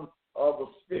born of the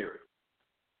Spirit.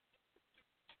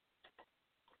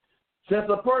 Since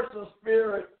a person's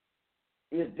spirit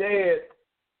is dead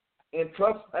in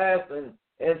trespassing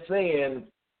and sin,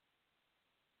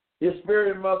 his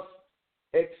spirit must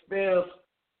experience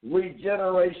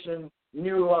regeneration,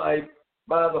 new life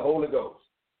by the Holy Ghost.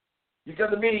 You got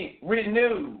to be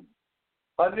renewed.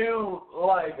 A new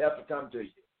life has to come to you.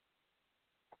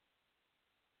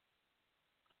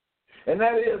 And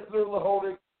that is through the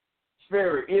Holy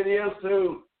Spirit. It is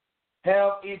to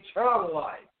have eternal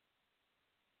life.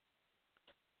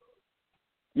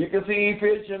 You can see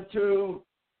Ephesians 2,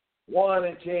 1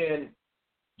 and 10.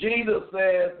 Jesus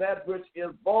says that which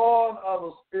is born of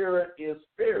the Spirit is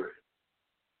spirit.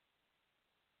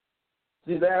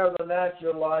 See, there's the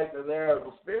natural life and there's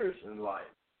the spiritual life.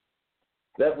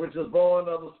 That which is born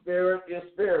of the Spirit is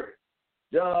spirit.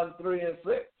 John 3 and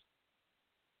 6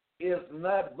 is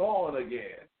not born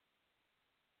again.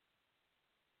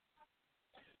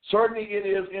 Certainly it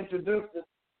is introduced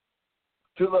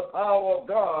to the power of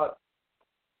God,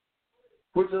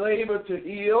 which is able to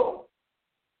heal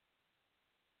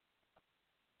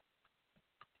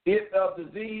it of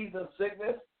disease and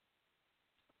sickness,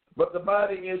 but the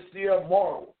body is still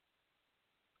mortal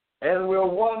and will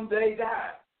one day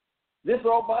die. This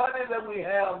old body that we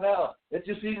have now, that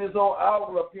you see this old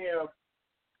outward appearance,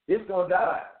 it's going to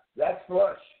die. That's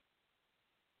flesh.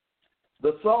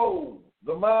 The soul,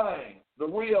 the mind, the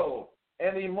will,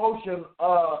 and the emotion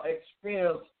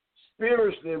experience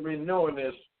spiritually renewing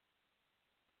this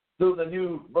through the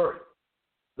new birth.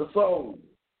 The soul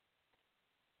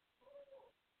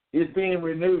is being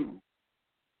renewed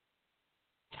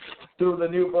through the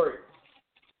new birth.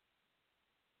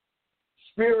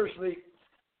 Spiritually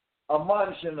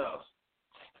admonishing us.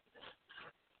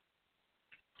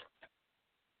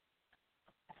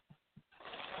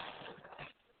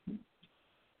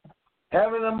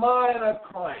 Having the mind of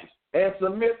Christ and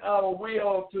submit our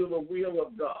will to the will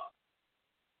of God.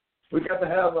 We got to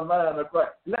have the mind of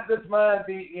Christ. Let this mind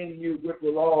be in you, which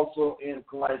was also in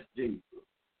Christ Jesus.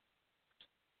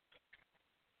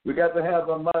 We got to have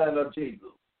the mind of Jesus.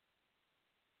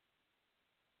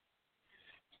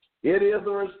 It is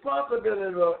the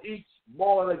responsibility of each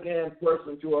born-again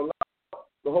person to allow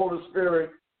the Holy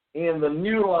Spirit in the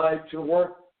new life to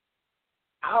work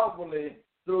outwardly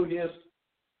through his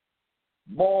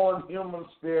born human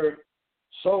spirit,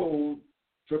 soul,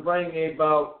 to bring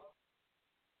about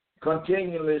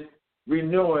continually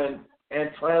renewing and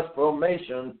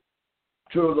transformation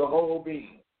to the whole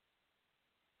being.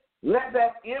 Let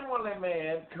that inwardly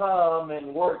man come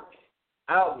and work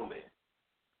outwardly.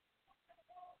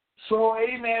 So,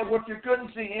 amen, what you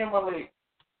couldn't see inwardly,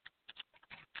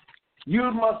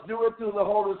 you must do it through the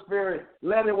Holy Spirit.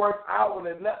 Let it work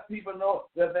outwardly. Let people know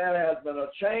that there has been a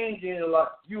change in your life.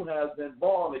 You have been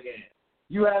born again.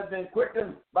 You have been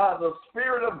quickened by the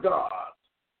Spirit of God.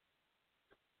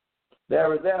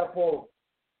 There is therefore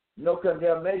no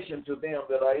condemnation to them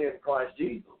that are in Christ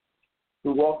Jesus,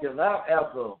 who walk in not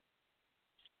after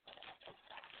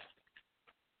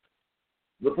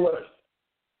the flesh.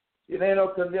 It ain't no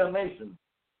condemnation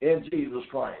in Jesus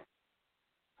Christ.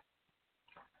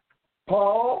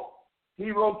 Paul,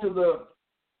 he wrote to the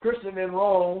Christian in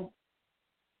Rome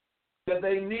that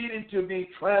they needed to be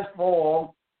transformed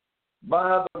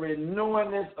by the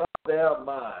renewing of their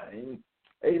mind.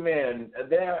 Amen.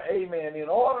 Amen. In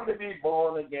order to be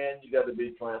born again, you got to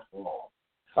be transformed.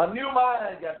 A new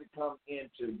mind got to come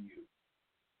into you.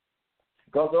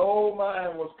 Because the old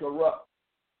mind was corrupt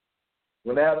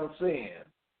when Adam sinned,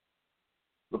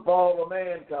 the fall of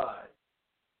mankind.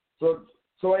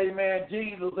 So amen,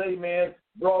 Jesus, amen,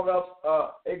 brought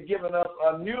us, given us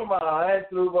a new mind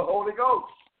through the Holy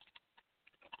Ghost.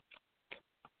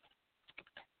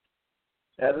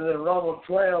 As in Romans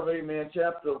 12, amen,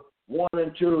 chapter 1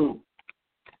 and 2,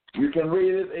 you can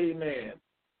read it, amen.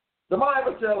 The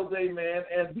Bible tells, amen,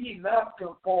 and be not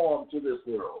conformed to this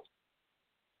world,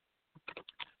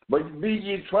 but be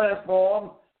ye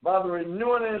transformed by the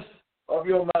renewing of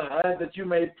your mind, that you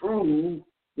may prove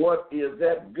what is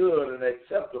that good and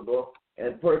acceptable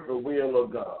and perfect will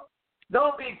of God.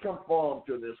 Don't be conformed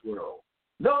to this world.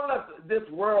 Don't let this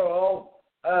world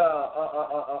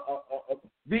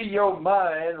be your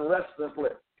mind resting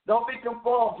place. Don't be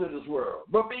conformed to this world,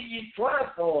 but be ye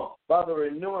transformed by the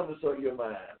renewing of your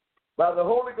mind. by the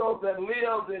Holy Ghost that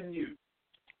lives in you.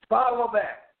 Follow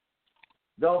that.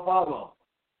 Don't follow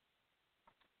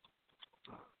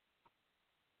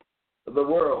the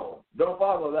world. Don't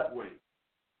follow that way.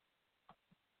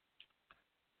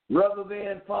 Rather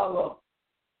than follow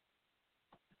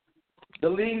the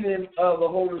leading of the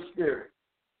Holy Spirit.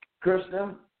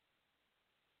 Christian,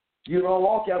 you don't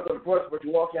walk after the flesh, but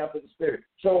you walk after the Spirit.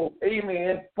 So,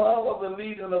 amen, follow the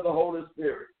leading of the Holy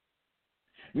Spirit.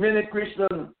 Many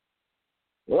Christians,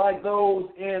 like those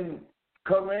in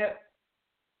Corinth,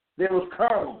 they was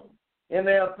carnal in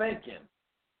their thinking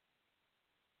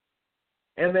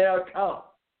and their account.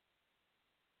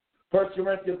 1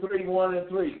 Corinthians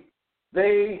 3:1-3.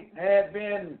 They had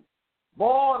been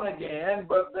born again,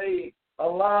 but they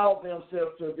allowed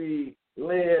themselves to be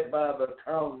led by the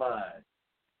carnal mind.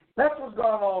 That's what's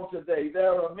going on today.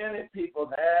 There are many people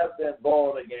that have been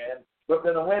born again, but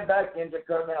then they went back into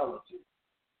carnality.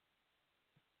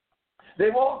 They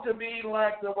want to be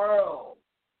like the world.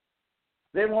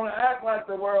 They want to act like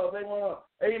the world. They want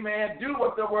to, amen, do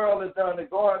what the world has done to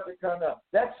go after carnality.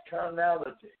 That's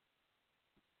carnality.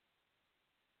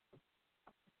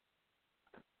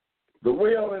 The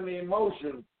will and the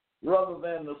emotion rather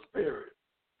than the spirit.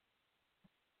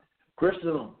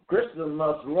 Christians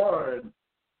must learn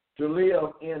to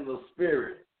live in the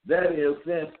spirit. That is,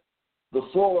 since the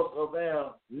source of their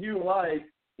new life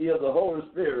is the Holy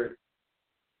Spirit,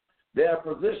 their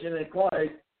position in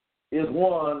Christ is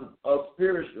one of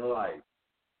spiritual life.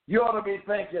 You ought to be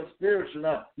thinking spiritual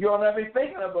now. You ought to be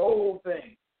thinking of the old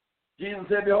thing. Jesus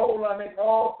said, behold, I make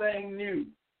all things new.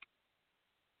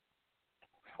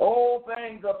 Old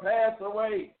things are passed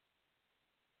away.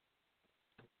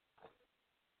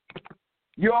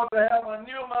 You ought to have a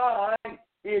new mind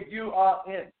if you are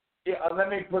in. Let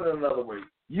me put it another way.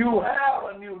 You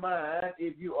have a new mind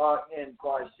if you are in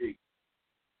Christ Jesus.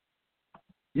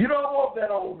 You don't want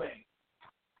that old man.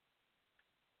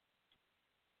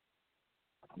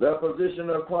 The position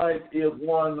of Christ is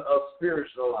one of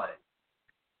spiritual life.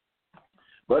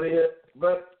 But it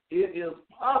is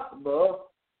possible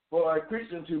for a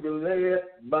Christian to be led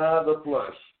by the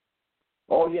flesh.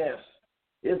 Oh, yes.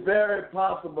 It's very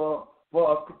possible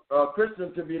for a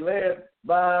Christian to be led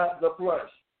by the flesh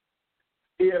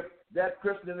if that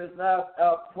Christian is not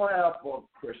a prayerful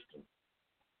Christian,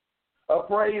 a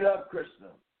prayed up Christian,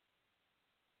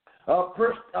 a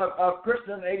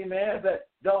Christian, amen, that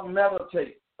don't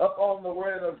meditate upon the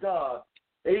word of God.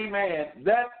 Amen.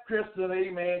 That Christian,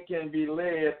 amen, can be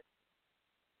led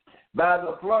by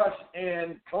the flesh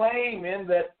and claiming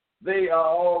that they are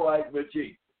all right with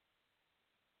Jesus.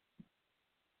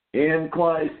 In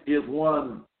Christ is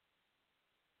one.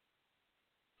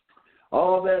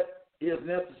 All that is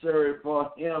necessary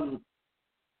for him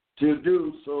to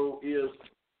do so is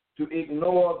to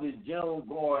ignore the gentle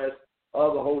voice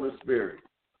of the Holy Spirit.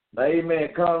 Now,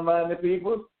 amen. Carnal-minded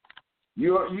people,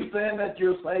 you saying that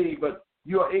you're saved, but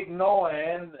you're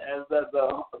ignoring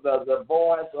the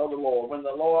voice of the Lord. When the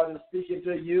Lord is speaking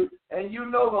to you, and you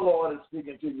know the Lord is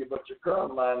speaking to you, but you're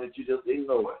carnal-minded, you just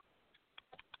ignore it.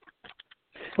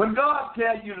 When God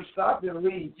tells you to stop and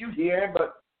read, you hear him,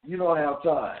 but you don't have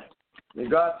time. When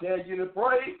God tells you to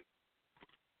pray,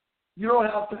 you don't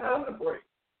have time to pray.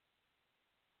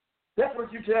 That's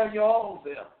what you tell your own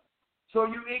self. So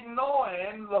you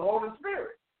ignoring the Holy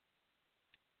Spirit.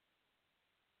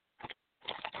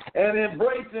 And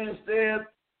embracing instead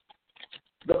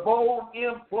the bold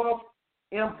influx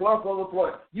of the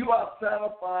flesh. You are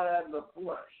satisfying the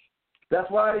flesh. That's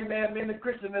why, amen, many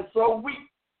Christians are so weak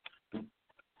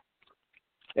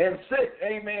and sick,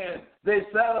 amen. They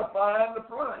satisfy the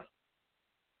flesh.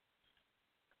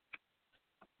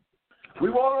 We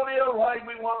want to live right.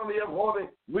 We want to live holy.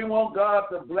 We want God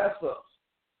to bless us.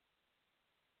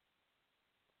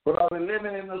 But are we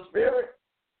living in the Spirit?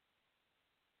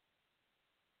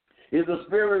 Is the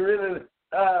Spirit really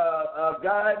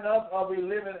guiding us, or are we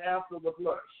living after the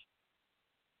flesh?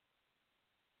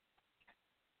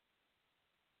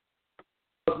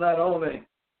 Not only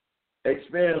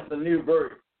experience the new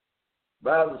birth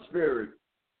by the Spirit,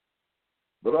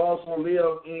 but also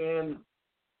live in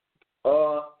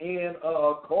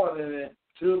accordingly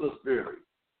to the Spirit.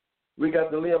 We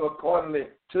got to live accordingly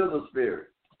to the Spirit.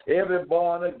 Every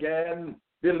born again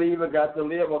believer got to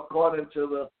live according to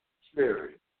the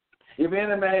Spirit. If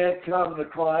any man come to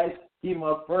Christ, he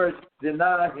must first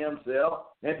deny himself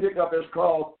and pick up his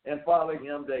cross and follow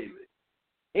him daily.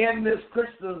 In this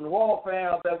Christian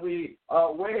warfare that we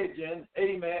are waging,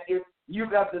 amen, if you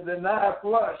got to deny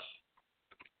flesh.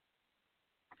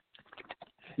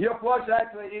 Your flesh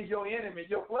actually is your enemy.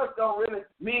 Your flesh don't really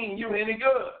mean you any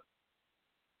good.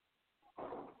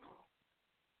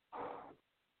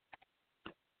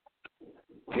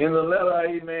 In the letter,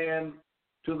 amen,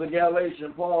 to the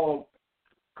Galatians, Paul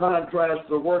contrasts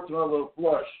the works of the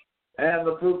flesh and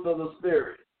the fruits of the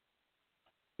Spirit.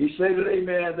 He stated,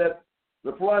 amen, that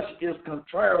the flesh is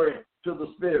contrary to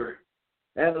the Spirit,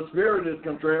 and the Spirit is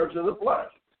contrary to the flesh.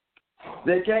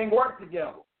 They can't work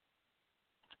together.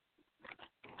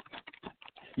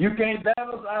 You can't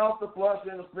balance out the flesh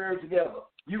and the Spirit together.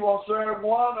 You going to serve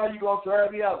one or you going to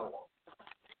serve the other one?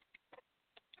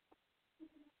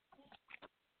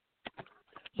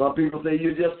 Some people say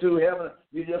you're just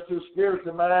too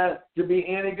spiritual mind to be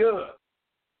any good.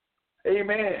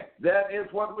 Amen. That is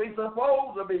what we're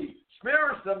supposed to be,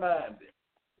 spiritual minded.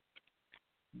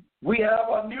 We have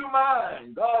a new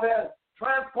mind. God has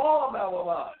transformed our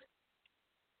mind.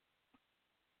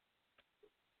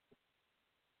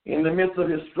 In the midst of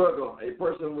his struggle, a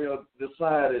person will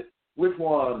decide which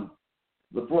one,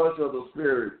 the flesh or the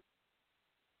Spirit,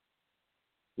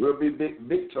 will be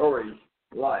victorious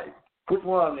life. Which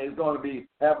one is going to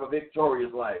have a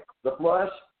victorious life, the flesh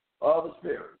or the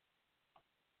Spirit?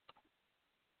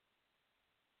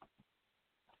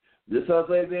 This I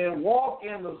say then, walk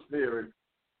in the Spirit,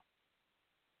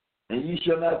 and ye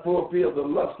shall not fulfill the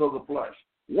lust of the flesh.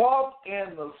 Walk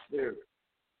in the Spirit.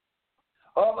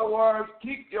 Other words,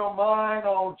 keep your mind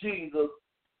on Jesus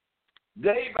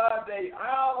day by day,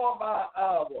 hour by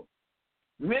hour,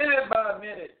 minute by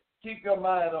minute. Keep your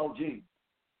mind on Jesus.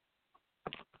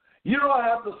 You don't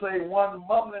have to say one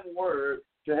mumbling word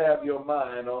to have your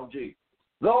mind on Jesus.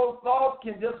 Those thoughts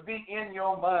can just be in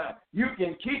your mind. You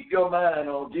can keep your mind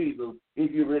on Jesus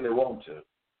if you really want to.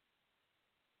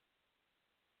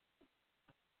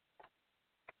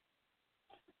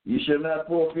 You shall not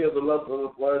fulfill the lust of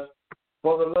the flesh,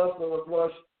 for the lust of the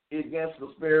flesh is against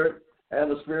the Spirit,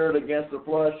 and the Spirit against the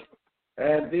flesh,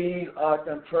 and these are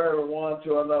contrary one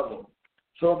to another,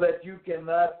 so that you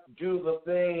cannot do the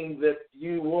thing that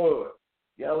you would.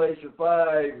 Galatians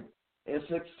 5 and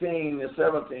 16 and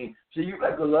 17. So you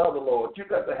got to love the Lord. You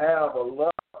got to have a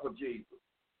love for Jesus.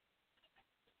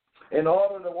 In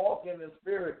order to walk in the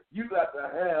Spirit, you got to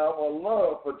have a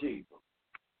love for Jesus.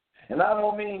 And I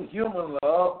don't mean human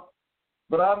love,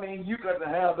 but I mean you got to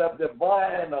have that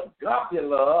divine agape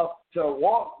love to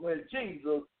walk with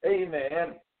Jesus,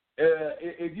 amen,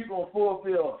 if you're going to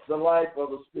fulfill the life of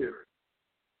the Spirit.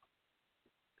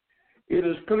 It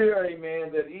is clear,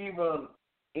 amen, that even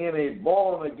in a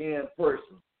born-again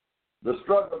person, the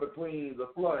struggle between the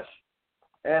flesh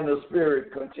and the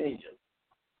Spirit continues.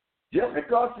 Just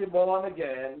because you're born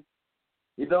again,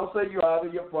 you don't say you're out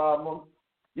of your problem.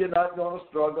 You're not going to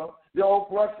struggle. The old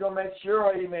flesh going to make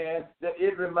sure, amen, that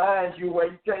it reminds you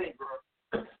where you came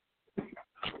from.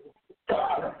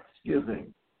 Excuse me.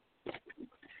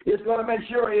 It's going to make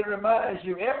sure it reminds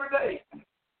you every day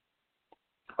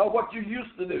of what you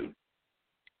used to do,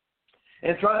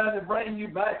 and trying to bring you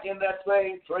back in that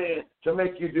same trend to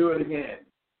make you do it again.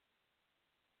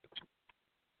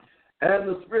 And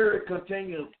the Spirit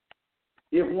continues.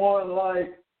 If one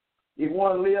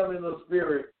live in the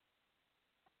Spirit,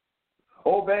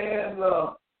 obeying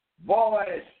the voice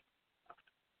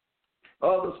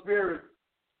of the Spirit,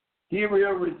 he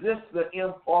will resist the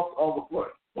impulse of the flesh.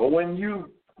 But when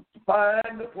you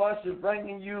find the flesh is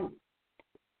bringing you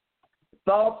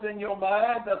thoughts in your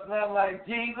mind that's not like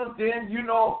Jesus, then you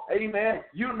know, amen,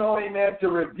 to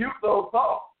rebuke those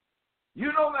thoughts. You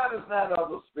know that it's not of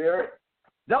the Spirit.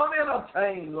 Don't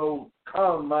entertain those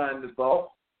calm-minded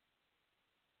thoughts.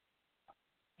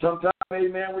 Sometimes,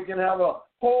 amen, we can have a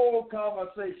whole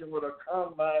conversation with a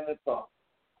calm-minded thought.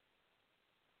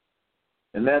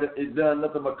 And that is done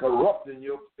nothing but corrupting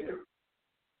your spirit.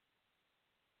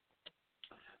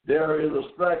 There is a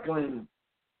striking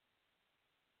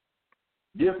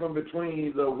difference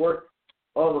between the work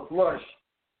of the flesh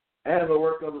and the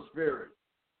work of the Spirit.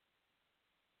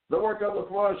 The work of the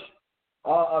flesh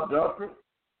are adultery,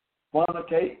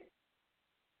 fornicate,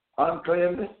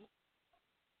 uncleanness,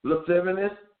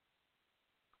 lasciviousness,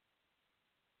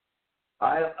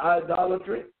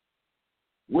 idolatry,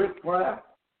 witchcraft,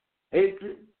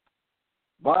 hatred,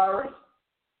 violence,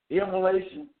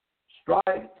 immolation,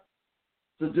 strife,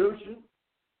 seduction,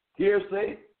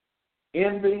 hearsay,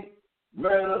 envy,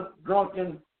 murder,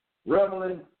 drunken,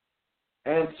 reveling,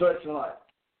 and such like.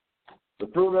 The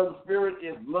fruit of the Spirit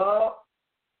is love,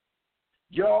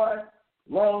 joy,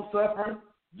 long-suffering,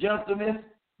 gentleness,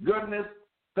 goodness,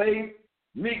 faith,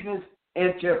 meekness,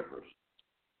 and temperance.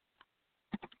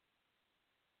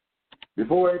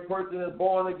 Before a person is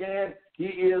born again, he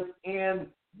is in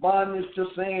bondage to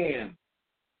sin.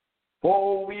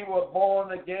 For we were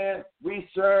born again, we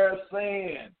serve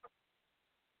sin.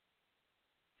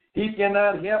 He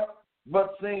cannot help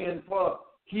but sin, for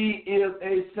he is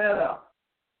a sinner.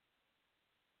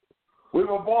 We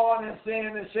were born in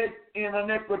sin and shaped in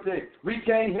iniquity. We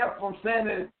can't help from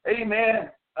sinning,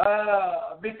 amen,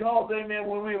 because, amen,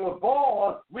 when we were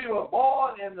born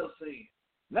in the sin.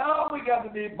 Now we got to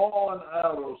be born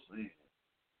out of sin.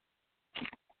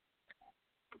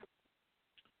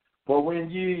 For when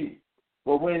ye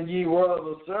were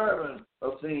the servant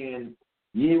of sin,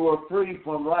 ye were free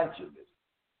from righteousness.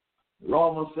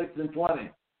 Romans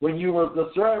 6:20. When you were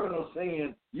the servant of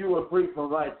sin, you were free from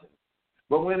righteousness.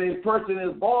 But when a person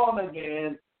is born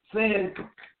again, sin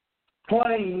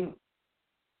claim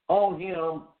on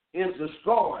him is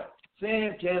destroyed.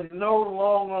 Sin can no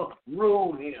longer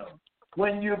rule him.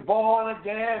 When you're born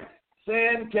again,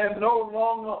 sin can no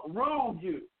longer rule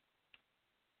you.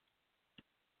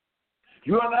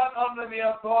 You are not under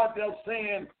the authority of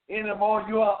sin anymore.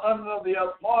 You are under the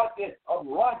authority of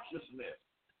righteousness.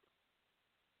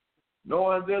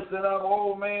 Knowing this, that our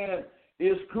old man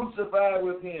is crucified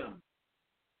with him,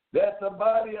 that the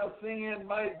body of sin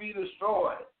might be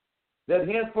destroyed, that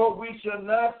henceforth we should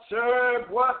not serve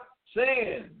what?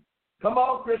 Sin. Come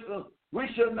on, Christians. We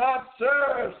should not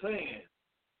serve sin.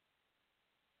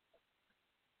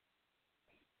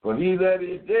 For he that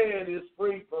is dead is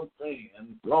free from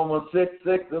sin. Romans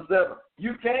 6:6-7.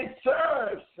 You can't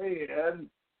serve sin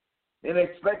and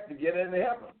expect to get into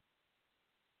heaven.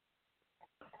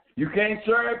 You can't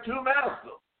serve two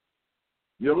masters.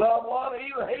 You love one and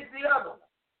you hate the other.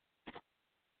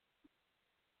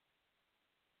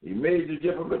 He made the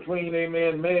difference between,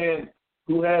 amen, man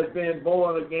who has been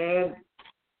born again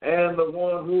and the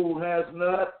one who has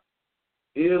not,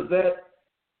 is that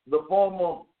the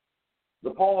former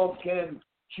can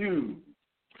choose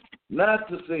not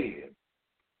to sin,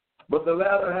 but the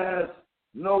latter has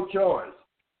no choice.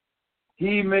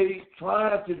 He may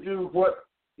try to do what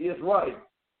is right,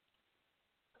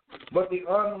 but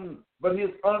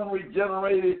his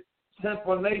unregenerated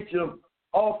sinful nature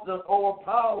often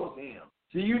overpowers him.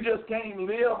 See, you just can't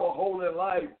live a holy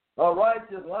life, a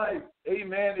righteous life,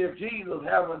 amen, if Jesus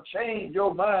haven't changed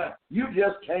your mind. You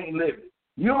just can't live it.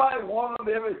 You might want to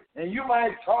live it, and you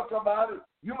might talk about it.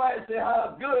 You might say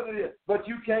how good it is, but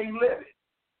you can't live it.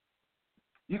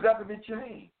 You got to be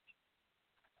changed.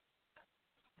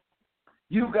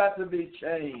 You got to be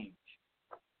changed.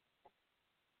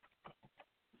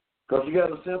 Because you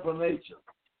got a sinful nature.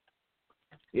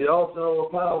 It often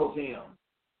overpowers him.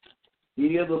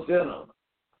 He is a sinner.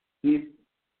 He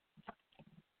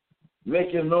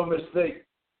making no mistake.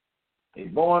 A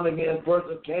born-again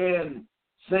person can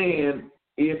sin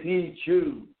if he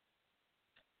chooses.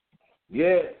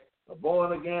 Yes, a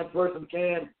born-again person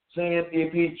can sin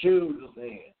if he chooses to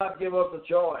sin. Not give up the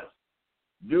choice.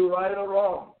 Do right or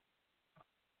wrong.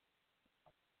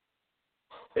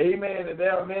 Amen. And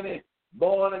there are many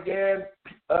born-again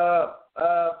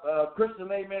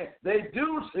Christians, amen, they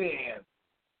do sin.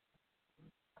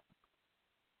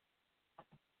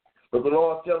 But the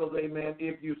Lord tells us, amen,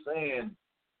 if you sin,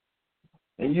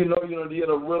 and you know you did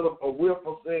a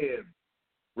willful sin,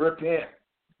 repent.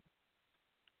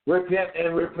 Repent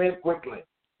and repent quickly.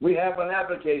 We have an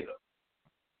advocator.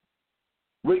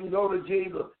 We can go to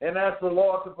Jesus and ask the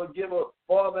Lord to forgive us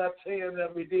for that sin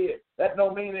that we did. That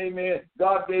don't mean, amen,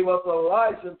 God gave us a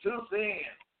license to sin.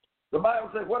 The Bible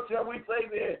says, what shall we say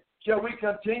then? Shall we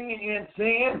continue in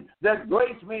sin that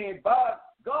grace may abound?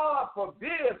 God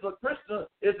forbids a Christian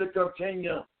is to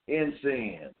continue in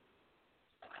sin.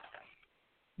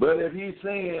 But if he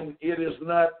sins, it is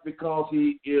not because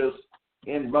he is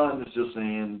in bondage to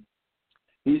sin.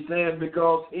 He sinned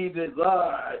because he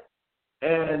desired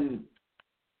and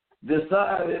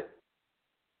decided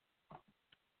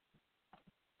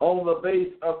on the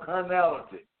base of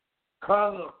carnality.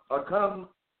 Carnality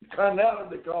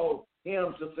caused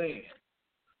him to sin.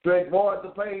 To avoid the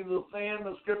pains of sin,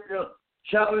 the scripture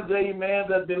challenges, amen,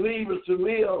 that believers to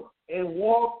live and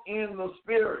walk in the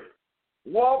Spirit.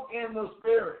 Walk in the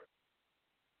Spirit.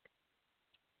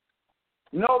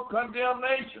 No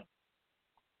condemnation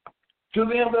to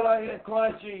them that are in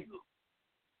Christ Jesus.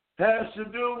 Has to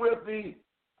do with the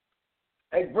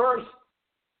adverse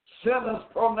sentence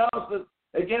pronounced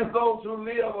against those who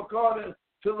live according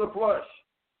to the flesh.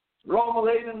 Romans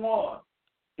 8:1.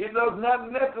 It does not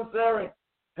necessarily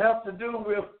have to do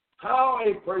with how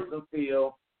a person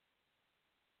feels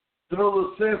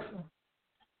through the sense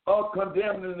of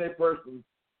condemning a person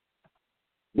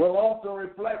will also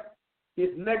reflect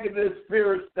his negative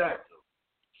spirit status.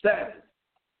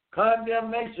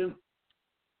 Condemnation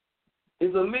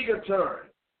is a legal term.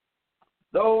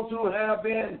 Those who have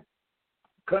been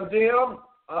condemned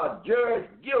are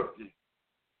judged guilty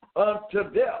unto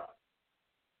death.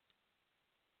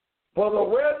 For the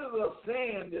wages of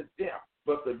sin is death,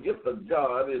 but the gift of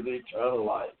God is eternal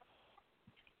life.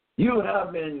 You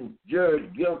have been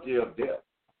judged guilty of death.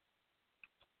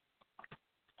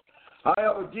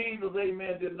 However, Jesus,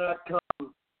 amen, did not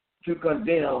come to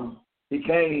condemn. He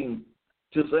came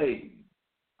to save.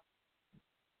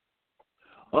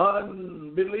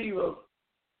 Unbelievers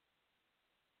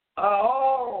are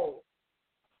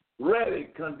already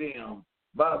condemned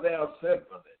by their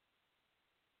sinfulness.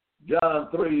 John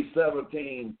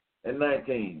 3:17 and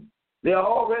 19. They are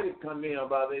already condemned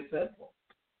by their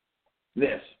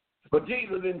sinfulness. But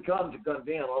Jesus didn't come to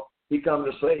condemn us. He came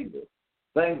to save us.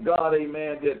 Thank God,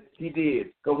 amen, that he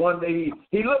did. Because one day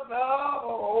he looked out,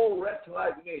 old wretch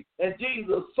like me, and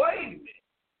Jesus saved me.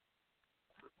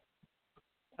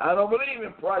 I don't believe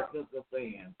in practice of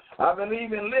sin. I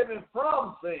believe in living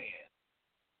from sin.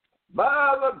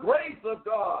 By the grace of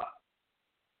God.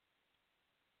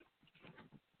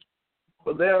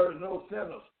 But there is no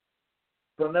sentence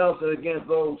pronounced against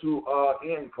those who are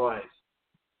in Christ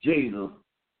Jesus.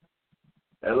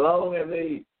 As long as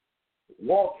they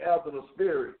walk after the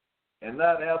Spirit and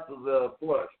not after the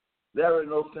flesh, there is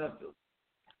no sentence.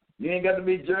 You ain't got to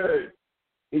be judged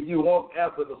if you walk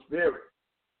after the Spirit.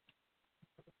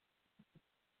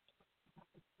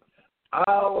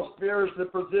 Our spiritual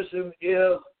position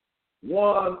is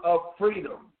one of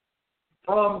freedom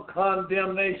from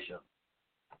condemnation.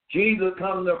 Jesus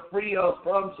comes to free us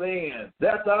from sin.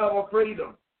 That's our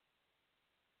freedom.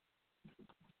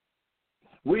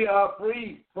 We are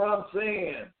free from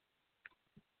sin.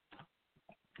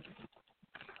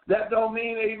 That don't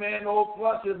mean, amen, old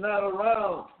flesh is not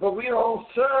around, but we don't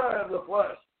serve the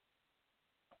flesh.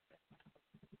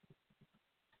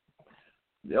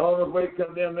 The only way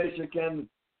condemnation can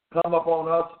come upon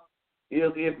us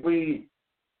is if we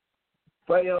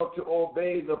fail to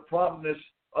obey the promptness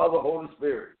of the Holy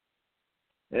Spirit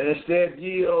and instead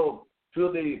yield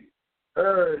to the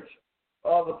urge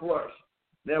of the flesh.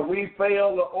 Now, we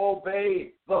fail to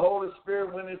obey the Holy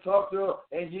Spirit when He talks to us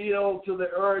and yield to the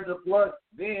urge of flesh,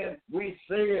 then we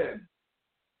sin.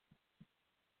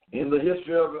 In the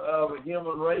history of the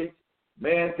human race,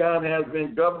 mankind has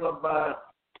been governed by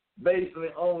basically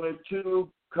only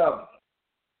two covenants.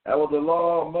 That was the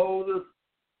law of Moses,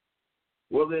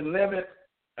 with a limit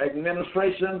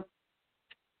administration,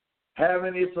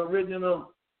 having its origin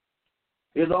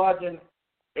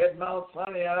at Mount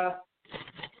Sinai,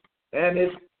 and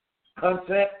its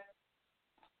consent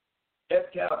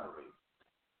at Calvary.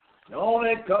 The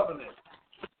only covenant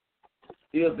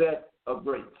is that of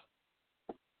grace.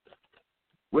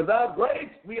 Without grace,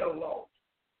 we are lost.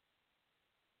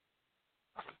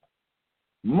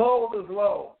 Moses'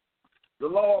 law, the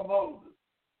law of Moses,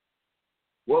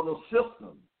 was a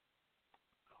system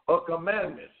of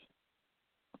commandments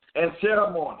and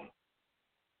ceremony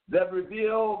that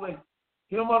revealed the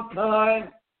humankind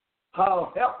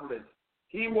how helpless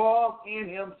he was in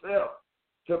himself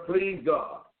to please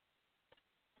God.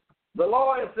 The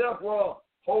law itself was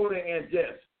holy and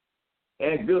just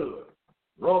and good,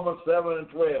 Romans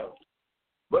 7:12.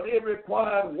 But it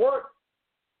required work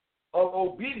of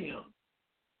obedience,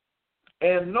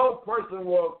 and no person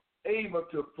was able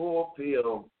to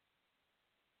fulfill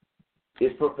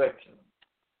its perfection.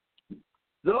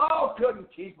 The law couldn't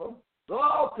keep them. The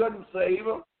law couldn't save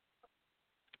them.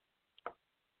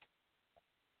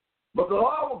 But the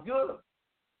law was good.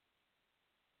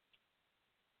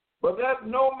 But that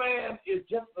no man is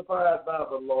justified by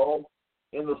the law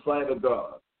in the sight of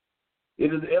God.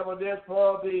 It is evidence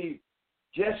for the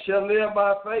just shall live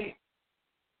by faith.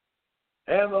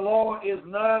 And the law is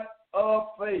not of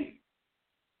faith.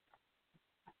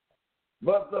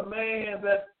 But the man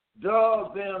that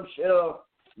does them shall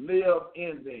live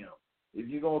in them. If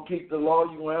you're going to keep the law,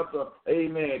 you're going to have to,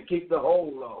 amen, keep the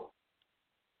whole law.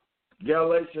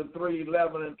 Galatians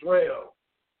 3:11 and 12.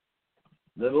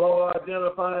 The law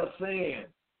identifies sin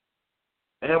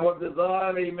and was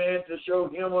designed, amen, to show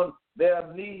humans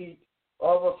their need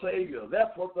of a Savior.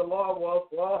 That's what the law was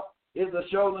for, is to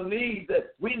show the need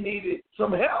that we needed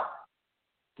some help.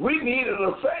 We needed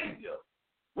a Savior.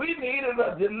 We needed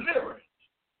a deliverance.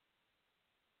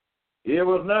 It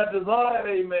was not designed,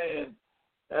 amen,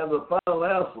 as a final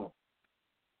answer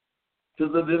to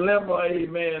the dilemma,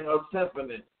 amen, of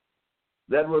symphony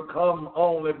that would come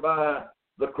only by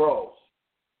the cross.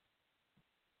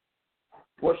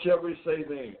 What shall we say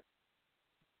then?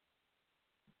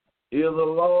 Is the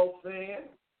law sin?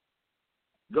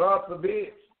 God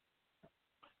forbid.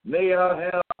 Nay, I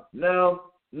have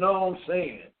now known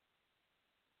sin,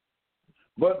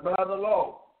 but by the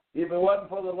law. If it wasn't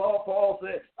for the law, Paul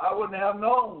said, I wouldn't have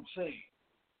known sin.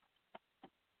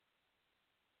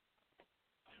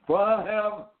 For I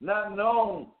have not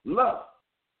known lust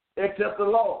except the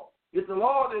law. If the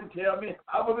law didn't tell me,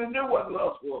 I would have knew what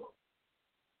lust was.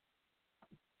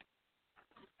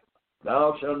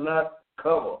 Thou shalt not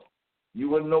cover. You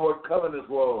wouldn't know what covenant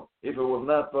was if it was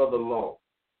not for the law.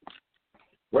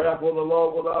 Wherefore the law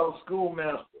was our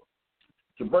schoolmaster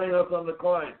to bring us unto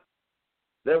Christ,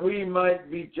 that we might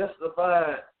be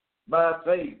justified by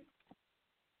faith.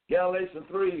 Galatians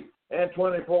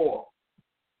 3:24.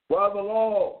 While the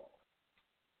law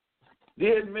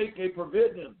did make a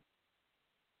provision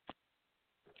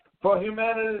for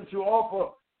humanity to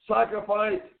offer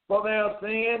sacrifice for their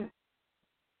sin,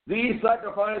 these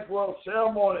sacrifices were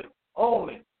ceremony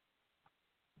only.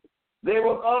 They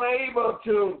were unable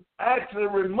to actually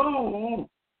remove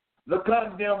the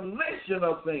condemnation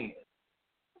of sin.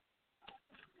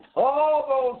 All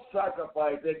those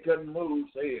sacrifices, they couldn't move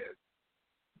sin.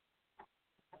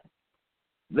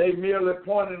 They merely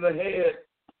pointed ahead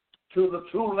to the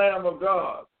true Lamb of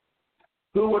God,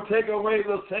 who would take away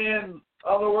the sins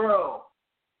of the world.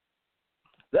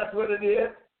 That's what it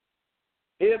is.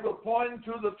 It was pointing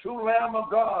to the true Lamb of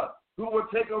God, who would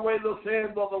take away the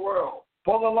sins of the world.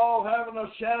 For the law having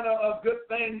a shadow of good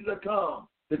things to come.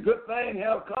 The good thing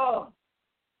have come.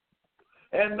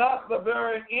 And not the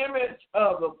very image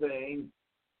of the thing,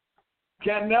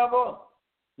 can never,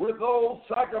 with those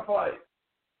sacrifices,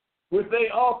 which they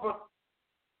offer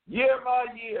year by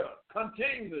year,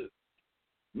 continually,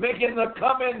 making the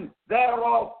coming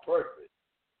thereof perfect.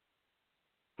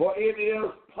 For it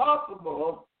is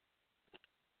possible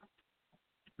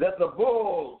that the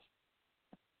blood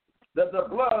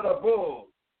of bulls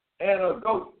and of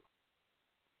goats,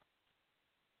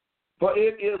 for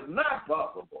it is not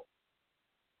possible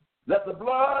that the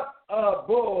blood of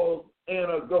bulls and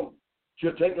of goats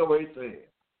should take away sin.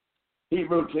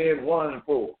 Hebrews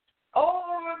 10:1-4.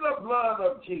 Only the blood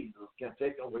of Jesus can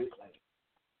take away sin.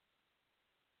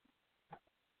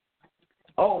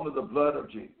 Only the blood of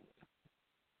Jesus.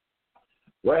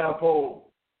 Wherefore,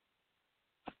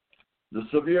 the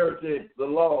severity, the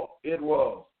law, it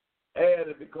was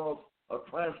added because of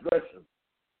transgression,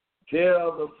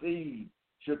 till the seed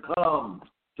should come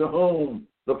to whom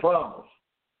the promise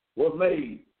was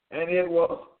made, and it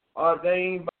was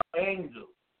ordained by angels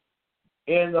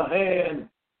in the hand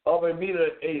of a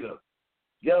mediator.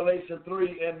 Galatians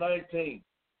 3:19.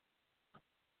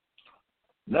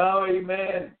 Now,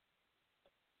 amen.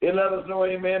 It let us know,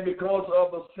 amen, because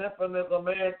of the sinfulness of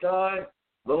mankind,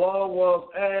 the law was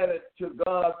added to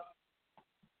God's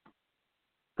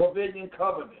provision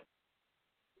covenant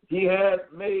He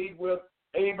had made with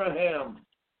Abraham,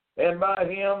 and by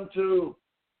him to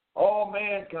all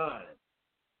mankind.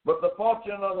 But the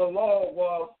function of the law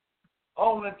was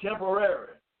only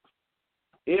temporary.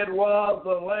 It was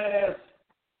the last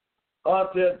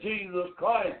until Jesus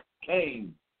Christ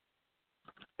came.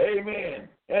 Amen.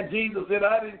 And Jesus said,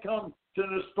 I didn't come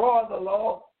to destroy the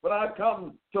law, but I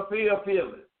come to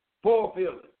fulfill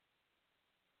it.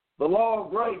 The law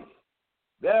of grace.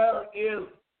 There is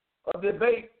a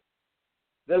debate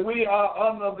that we are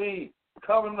under the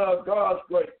covenant of God's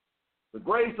grace. The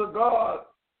grace of God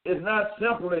is not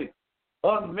simply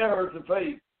unmerited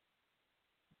faith.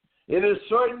 It is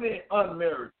certainly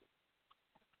unmerited.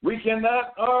 We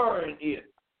cannot earn it.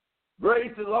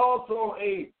 Grace is also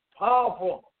a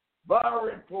powerful,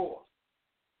 vibrant force.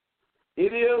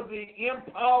 It is the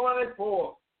empowering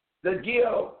force that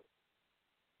gives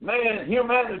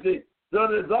humanity,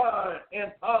 the desire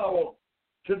and power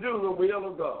to do the will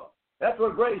of God. That's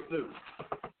what grace does.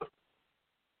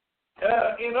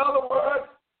 In other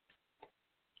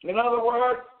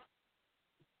words,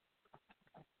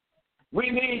 we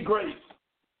need grace.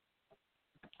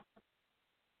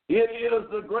 It is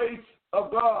the grace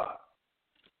of God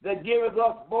that gives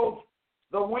us both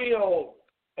the will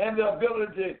and the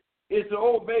ability is to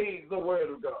obey the word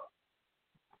of God.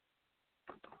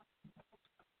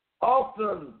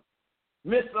 Often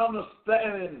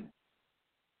misunderstanding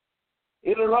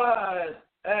it arises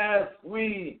as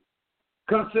we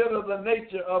consider the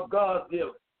nature of God's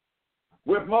dealing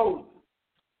with Moses.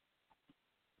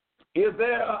 If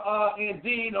there are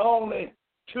indeed only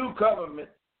two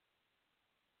covenants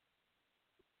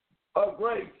of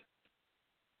grace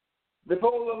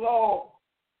before the law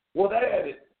was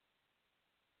added,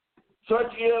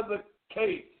 such is the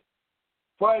case.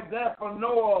 For example,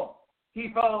 Noah,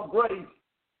 he found grace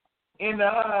in the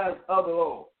eyes of the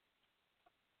Lord.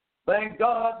 Thank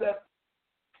God that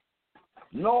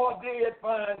Noah did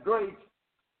find grace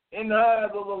in the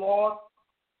eyes of the Lord,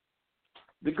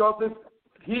 because if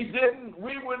he didn't,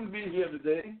 we wouldn't be here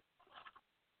today.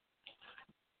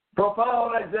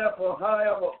 Profound example,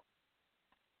 however,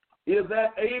 is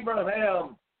that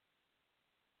Abraham,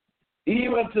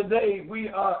 even today, we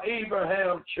are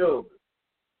Abraham's children.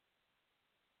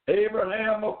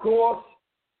 Abraham, of course,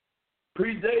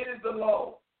 predated the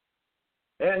law,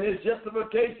 and his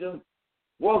justification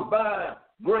was by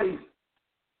grace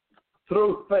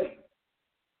through faith.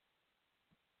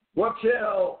 What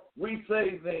shall we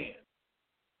say then?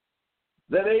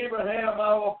 That Abraham,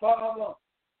 our father,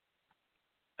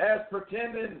 as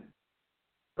pertaining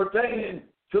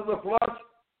to the flesh,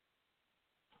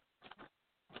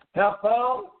 have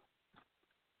found?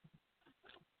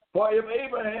 For if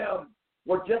Abraham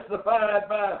were justified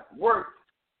by works,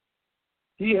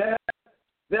 he had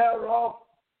thereof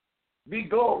be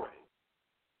glory,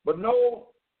 but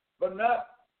not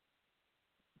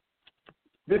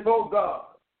before God.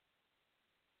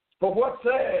 For what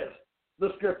says the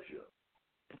Scripture?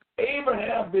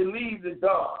 Abraham believed in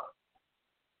God,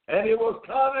 and it was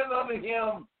counted unto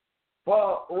him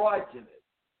for righteousness.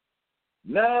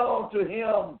 Now to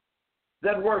him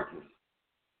that worketh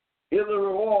is a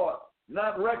reward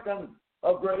not reckoned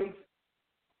of grace,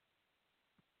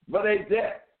 but a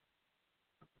debt.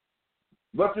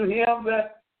 But to him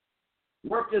that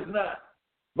worketh not,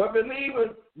 but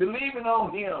believing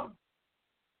on him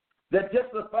that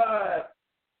justified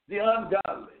the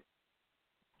ungodly,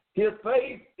 his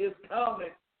faith is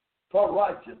counted for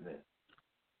righteousness.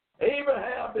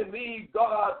 Abraham believed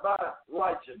God by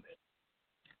righteousness.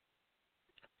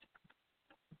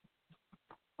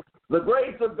 The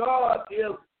grace of God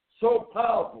is so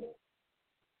powerful.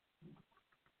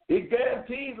 It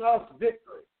guarantees us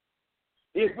victory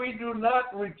if we do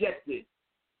not reject it.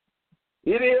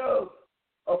 It is,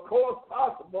 of course,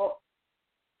 possible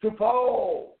to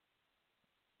follow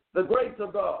the grace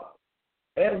of God,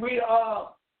 and we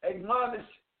are admonished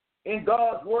in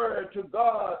God's word to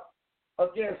guard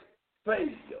against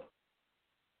failure.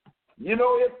 You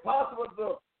know, it's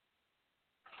possible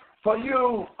for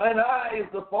you and I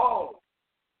to fall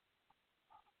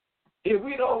if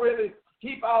we don't really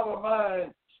keep our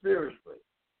mind spiritually.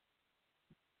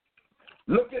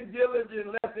 Looking diligent,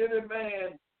 lest any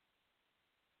man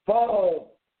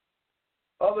fall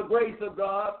of the grace of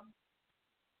God,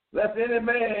 lest any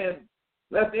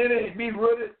be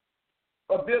rooted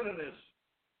of bitterness,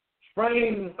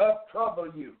 spring up trouble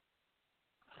you,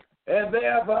 and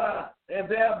thereby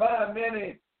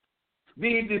many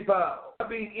be defiled. There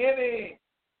be any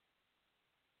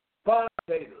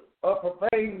fornicator or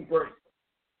profane person,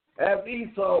 as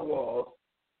Esau was.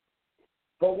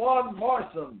 For one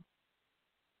morsel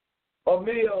of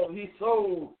meal he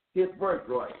sold his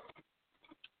birthright.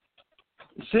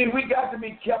 See, we got to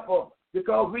be careful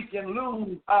because we can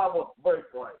lose our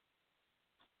birthright.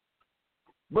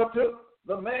 But to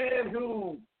the man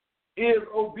who is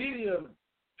obedient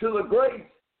to the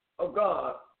grace of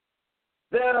God,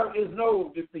 there is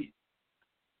no defeat.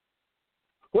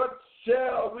 What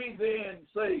shall we then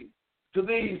say to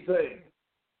these things?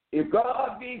 If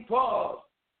God be for us,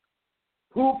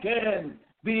 who can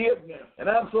be ignorant? And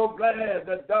I'm so glad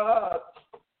that God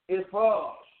is for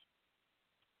us.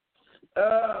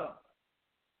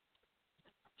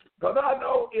 Because I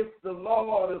know if the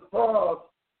Lord is for us,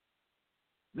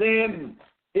 then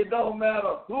it don't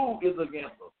matter who is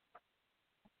against us.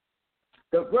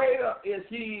 The greater is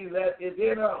he that is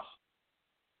in us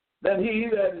than he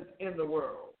that is in the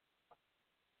world.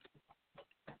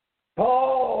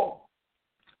 Paul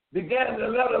began to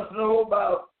let us know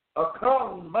about a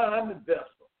carnal-minded vessel.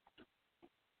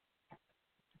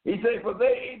 He said, for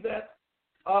they that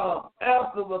are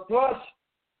after the flesh,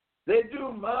 they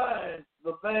do mind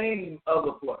the thing of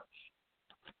the flesh.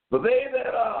 But they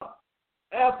that are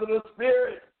after the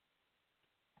Spirit,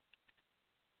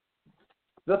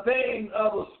 the thing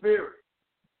of the Spirit.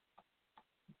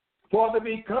 For to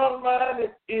be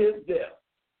carnal-minded is death,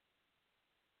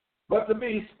 but to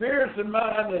be spiritually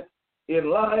minded is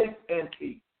life and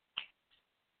peace.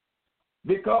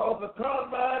 Because the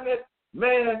carnal-minded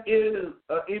man is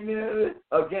immediately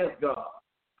against God.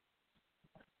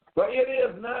 For it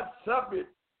is not subject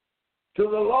to the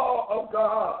law of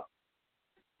God,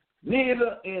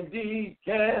 neither indeed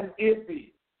can it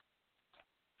be.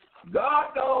 God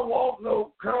don't want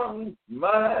no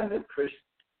carnal-minded Christian,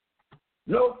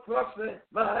 no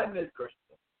fleshly-minded Christian.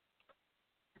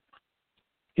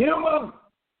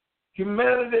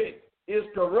 Humanity is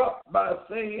corrupt by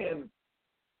sin.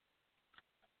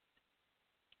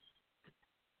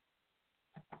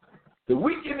 The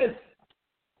wickedness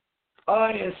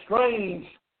are estranged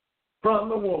from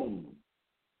the womb.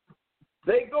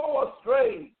 They go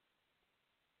astray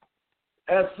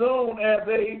as soon as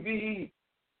they be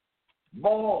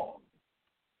born,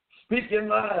 speaking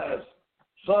lies,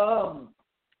 some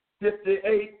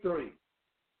 58:3.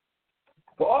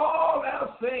 For all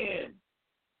have sinned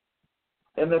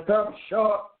and have come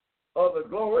short of the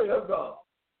glory of God.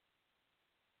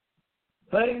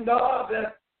 Thank God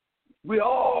that we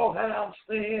all have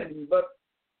sinned, but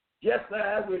just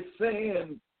as we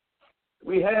sinned,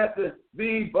 we had to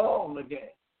be born again.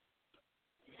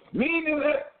 Meaning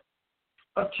that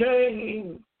a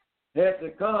change had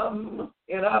to come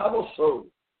in our soul.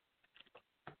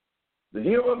 The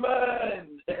human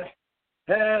mind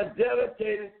has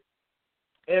dedicated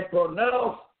and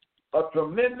pronounced a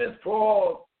tremendous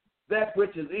cause that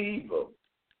which is evil.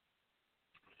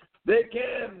 This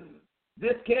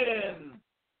can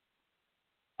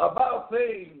about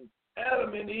things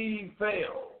Adam and Eve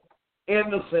fell in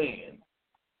the sin.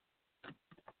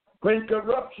 When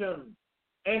corruption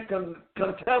and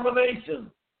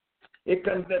contamination, it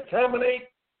can contaminate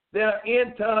their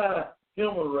entire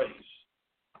human race.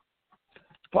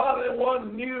 Following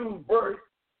one new birth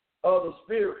of the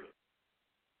spirit,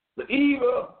 the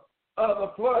evil of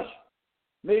the flesh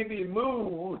may be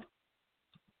moved,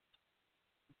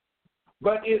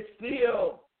 but it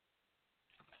still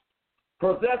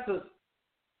possesses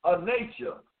a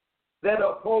nature that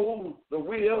upholds the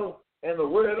will and the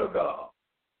word of God.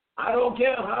 I don't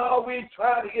care how we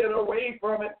try to get away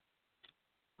from it.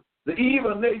 The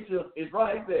evil nature is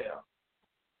right there.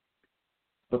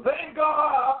 But thank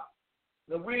God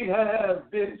that we have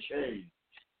been changed.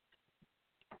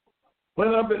 When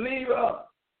a believer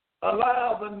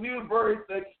allows a new birth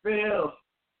experience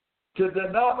to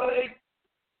denominate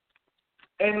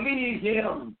and lead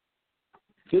him,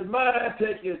 his mind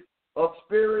takes a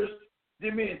spiritual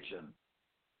dimension.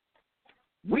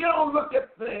 We don't look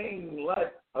at things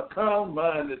like a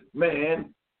calm-minded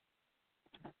man.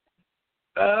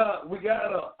 We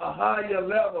got a higher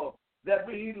level that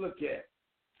we look at.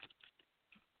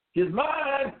 His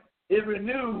mind is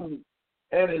renewed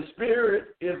and his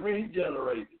spirit is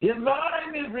regenerated. His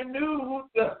mind is renewed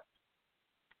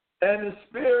and his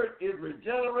spirit is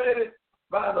regenerated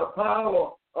by the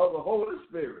power of the Holy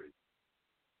Spirit.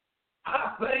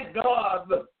 I thank God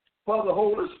for the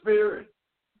Holy Spirit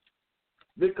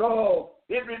because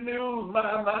it renews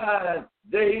my mind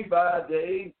day by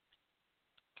day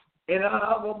and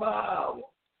hour by hour.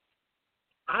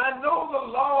 I know the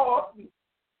Lord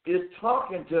is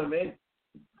talking to me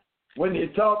when He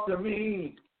talks to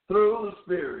me through the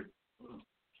Spirit.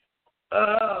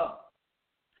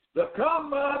 The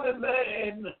common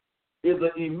man is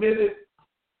emitted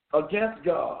against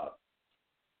God.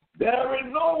 There is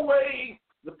no way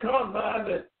the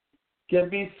common can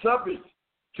be subject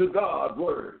to God's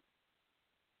word.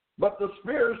 But the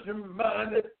spiritual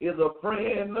minded is a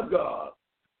friend of God.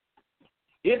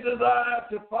 It desires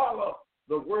to follow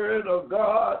the word of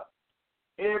God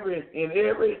in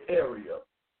every area.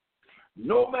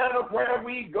 No matter where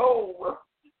we go,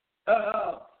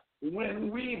 when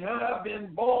we have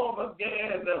been born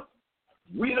again,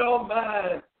 we don't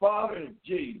mind following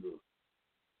Jesus.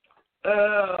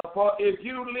 For if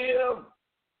you live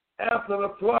after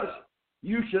the flesh,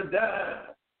 you shall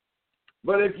die.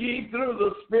 But if ye through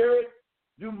the Spirit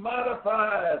do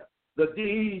modify the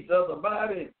deeds of the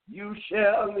body, you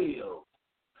shall live.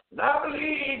 And I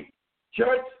believe,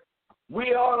 church,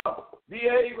 we ought to be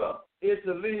able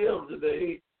to live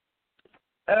today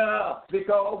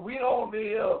because we don't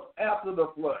live after the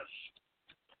flesh,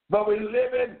 but we're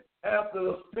living after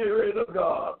the Spirit of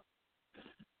God.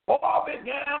 Paul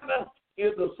began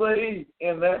to say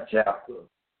in that chapter,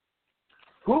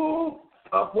 who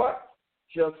of what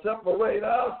shall separate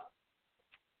us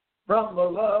from the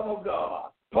love of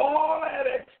God? Paul had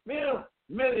experienced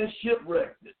many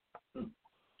shipwrecks,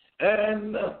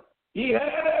 and he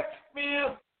had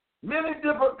experienced many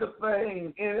difficult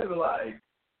things in his life.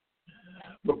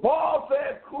 But Paul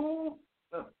said, who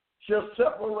shall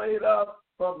separate us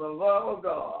from the love of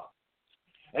God?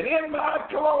 And in my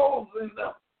closing,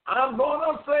 I'm going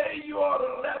to say you ought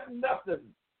to let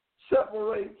nothing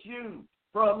separate you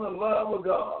from the love of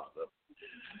God.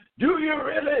 Do you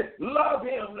really love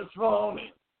Him this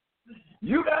morning?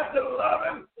 You got to love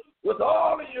Him with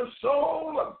all of your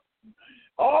soul,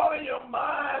 all of your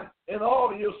mind, and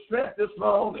all of your strength this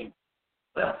morning.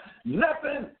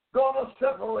 Nothing going to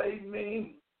separate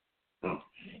me.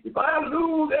 If I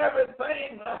lose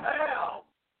everything I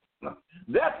have,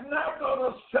 that's not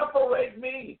going to separate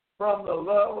me from the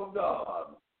love of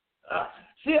God.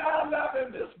 See, I love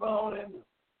Him this morning.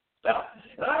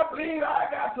 And I believe I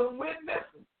got some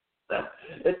witnesses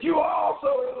that you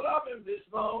also love Him this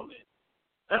morning.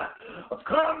 A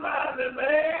carnal-minded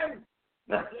man,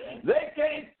 they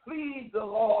can't please the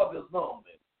Lord this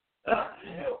morning.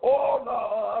 Oh,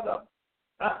 Lord,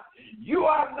 you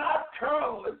are not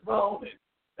carnal this morning,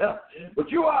 but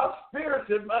you are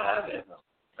spirited minded.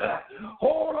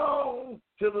 Hold on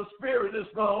to the Spirit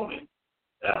this morning.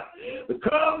 The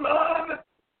carnal mind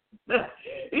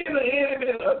is the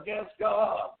enemy against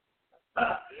God.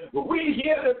 But we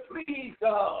here to please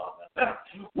God.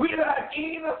 We like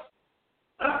Enoch.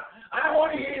 I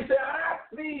want to hear you say, I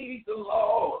please the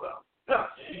Lord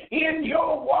in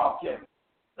your walking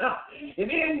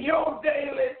and in your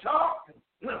daily talking.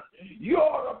 You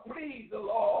ought to please the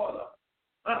Lord.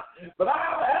 But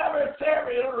our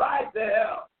adversary is right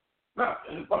there.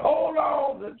 But hold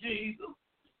on to Jesus.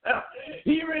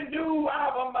 He renew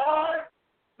our mind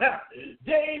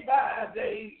day by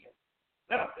day.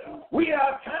 We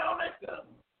are counted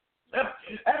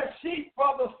as sheep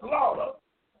for the slaughter.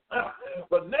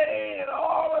 But nay, in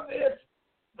all of this,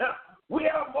 we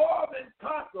are more than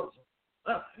conquerors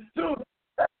through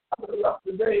the of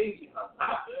today.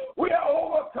 We are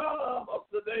overcome of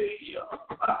today.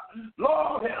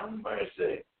 Lord have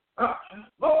mercy.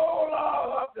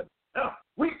 Lord,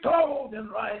 we clothing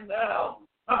right now.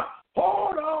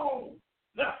 Hold on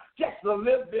just a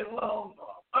little bit longer.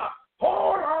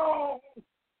 Hold on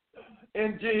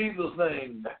in Jesus'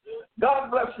 name.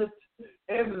 God bless it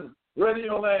in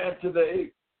radio land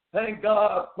today. Thank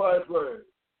God for His word.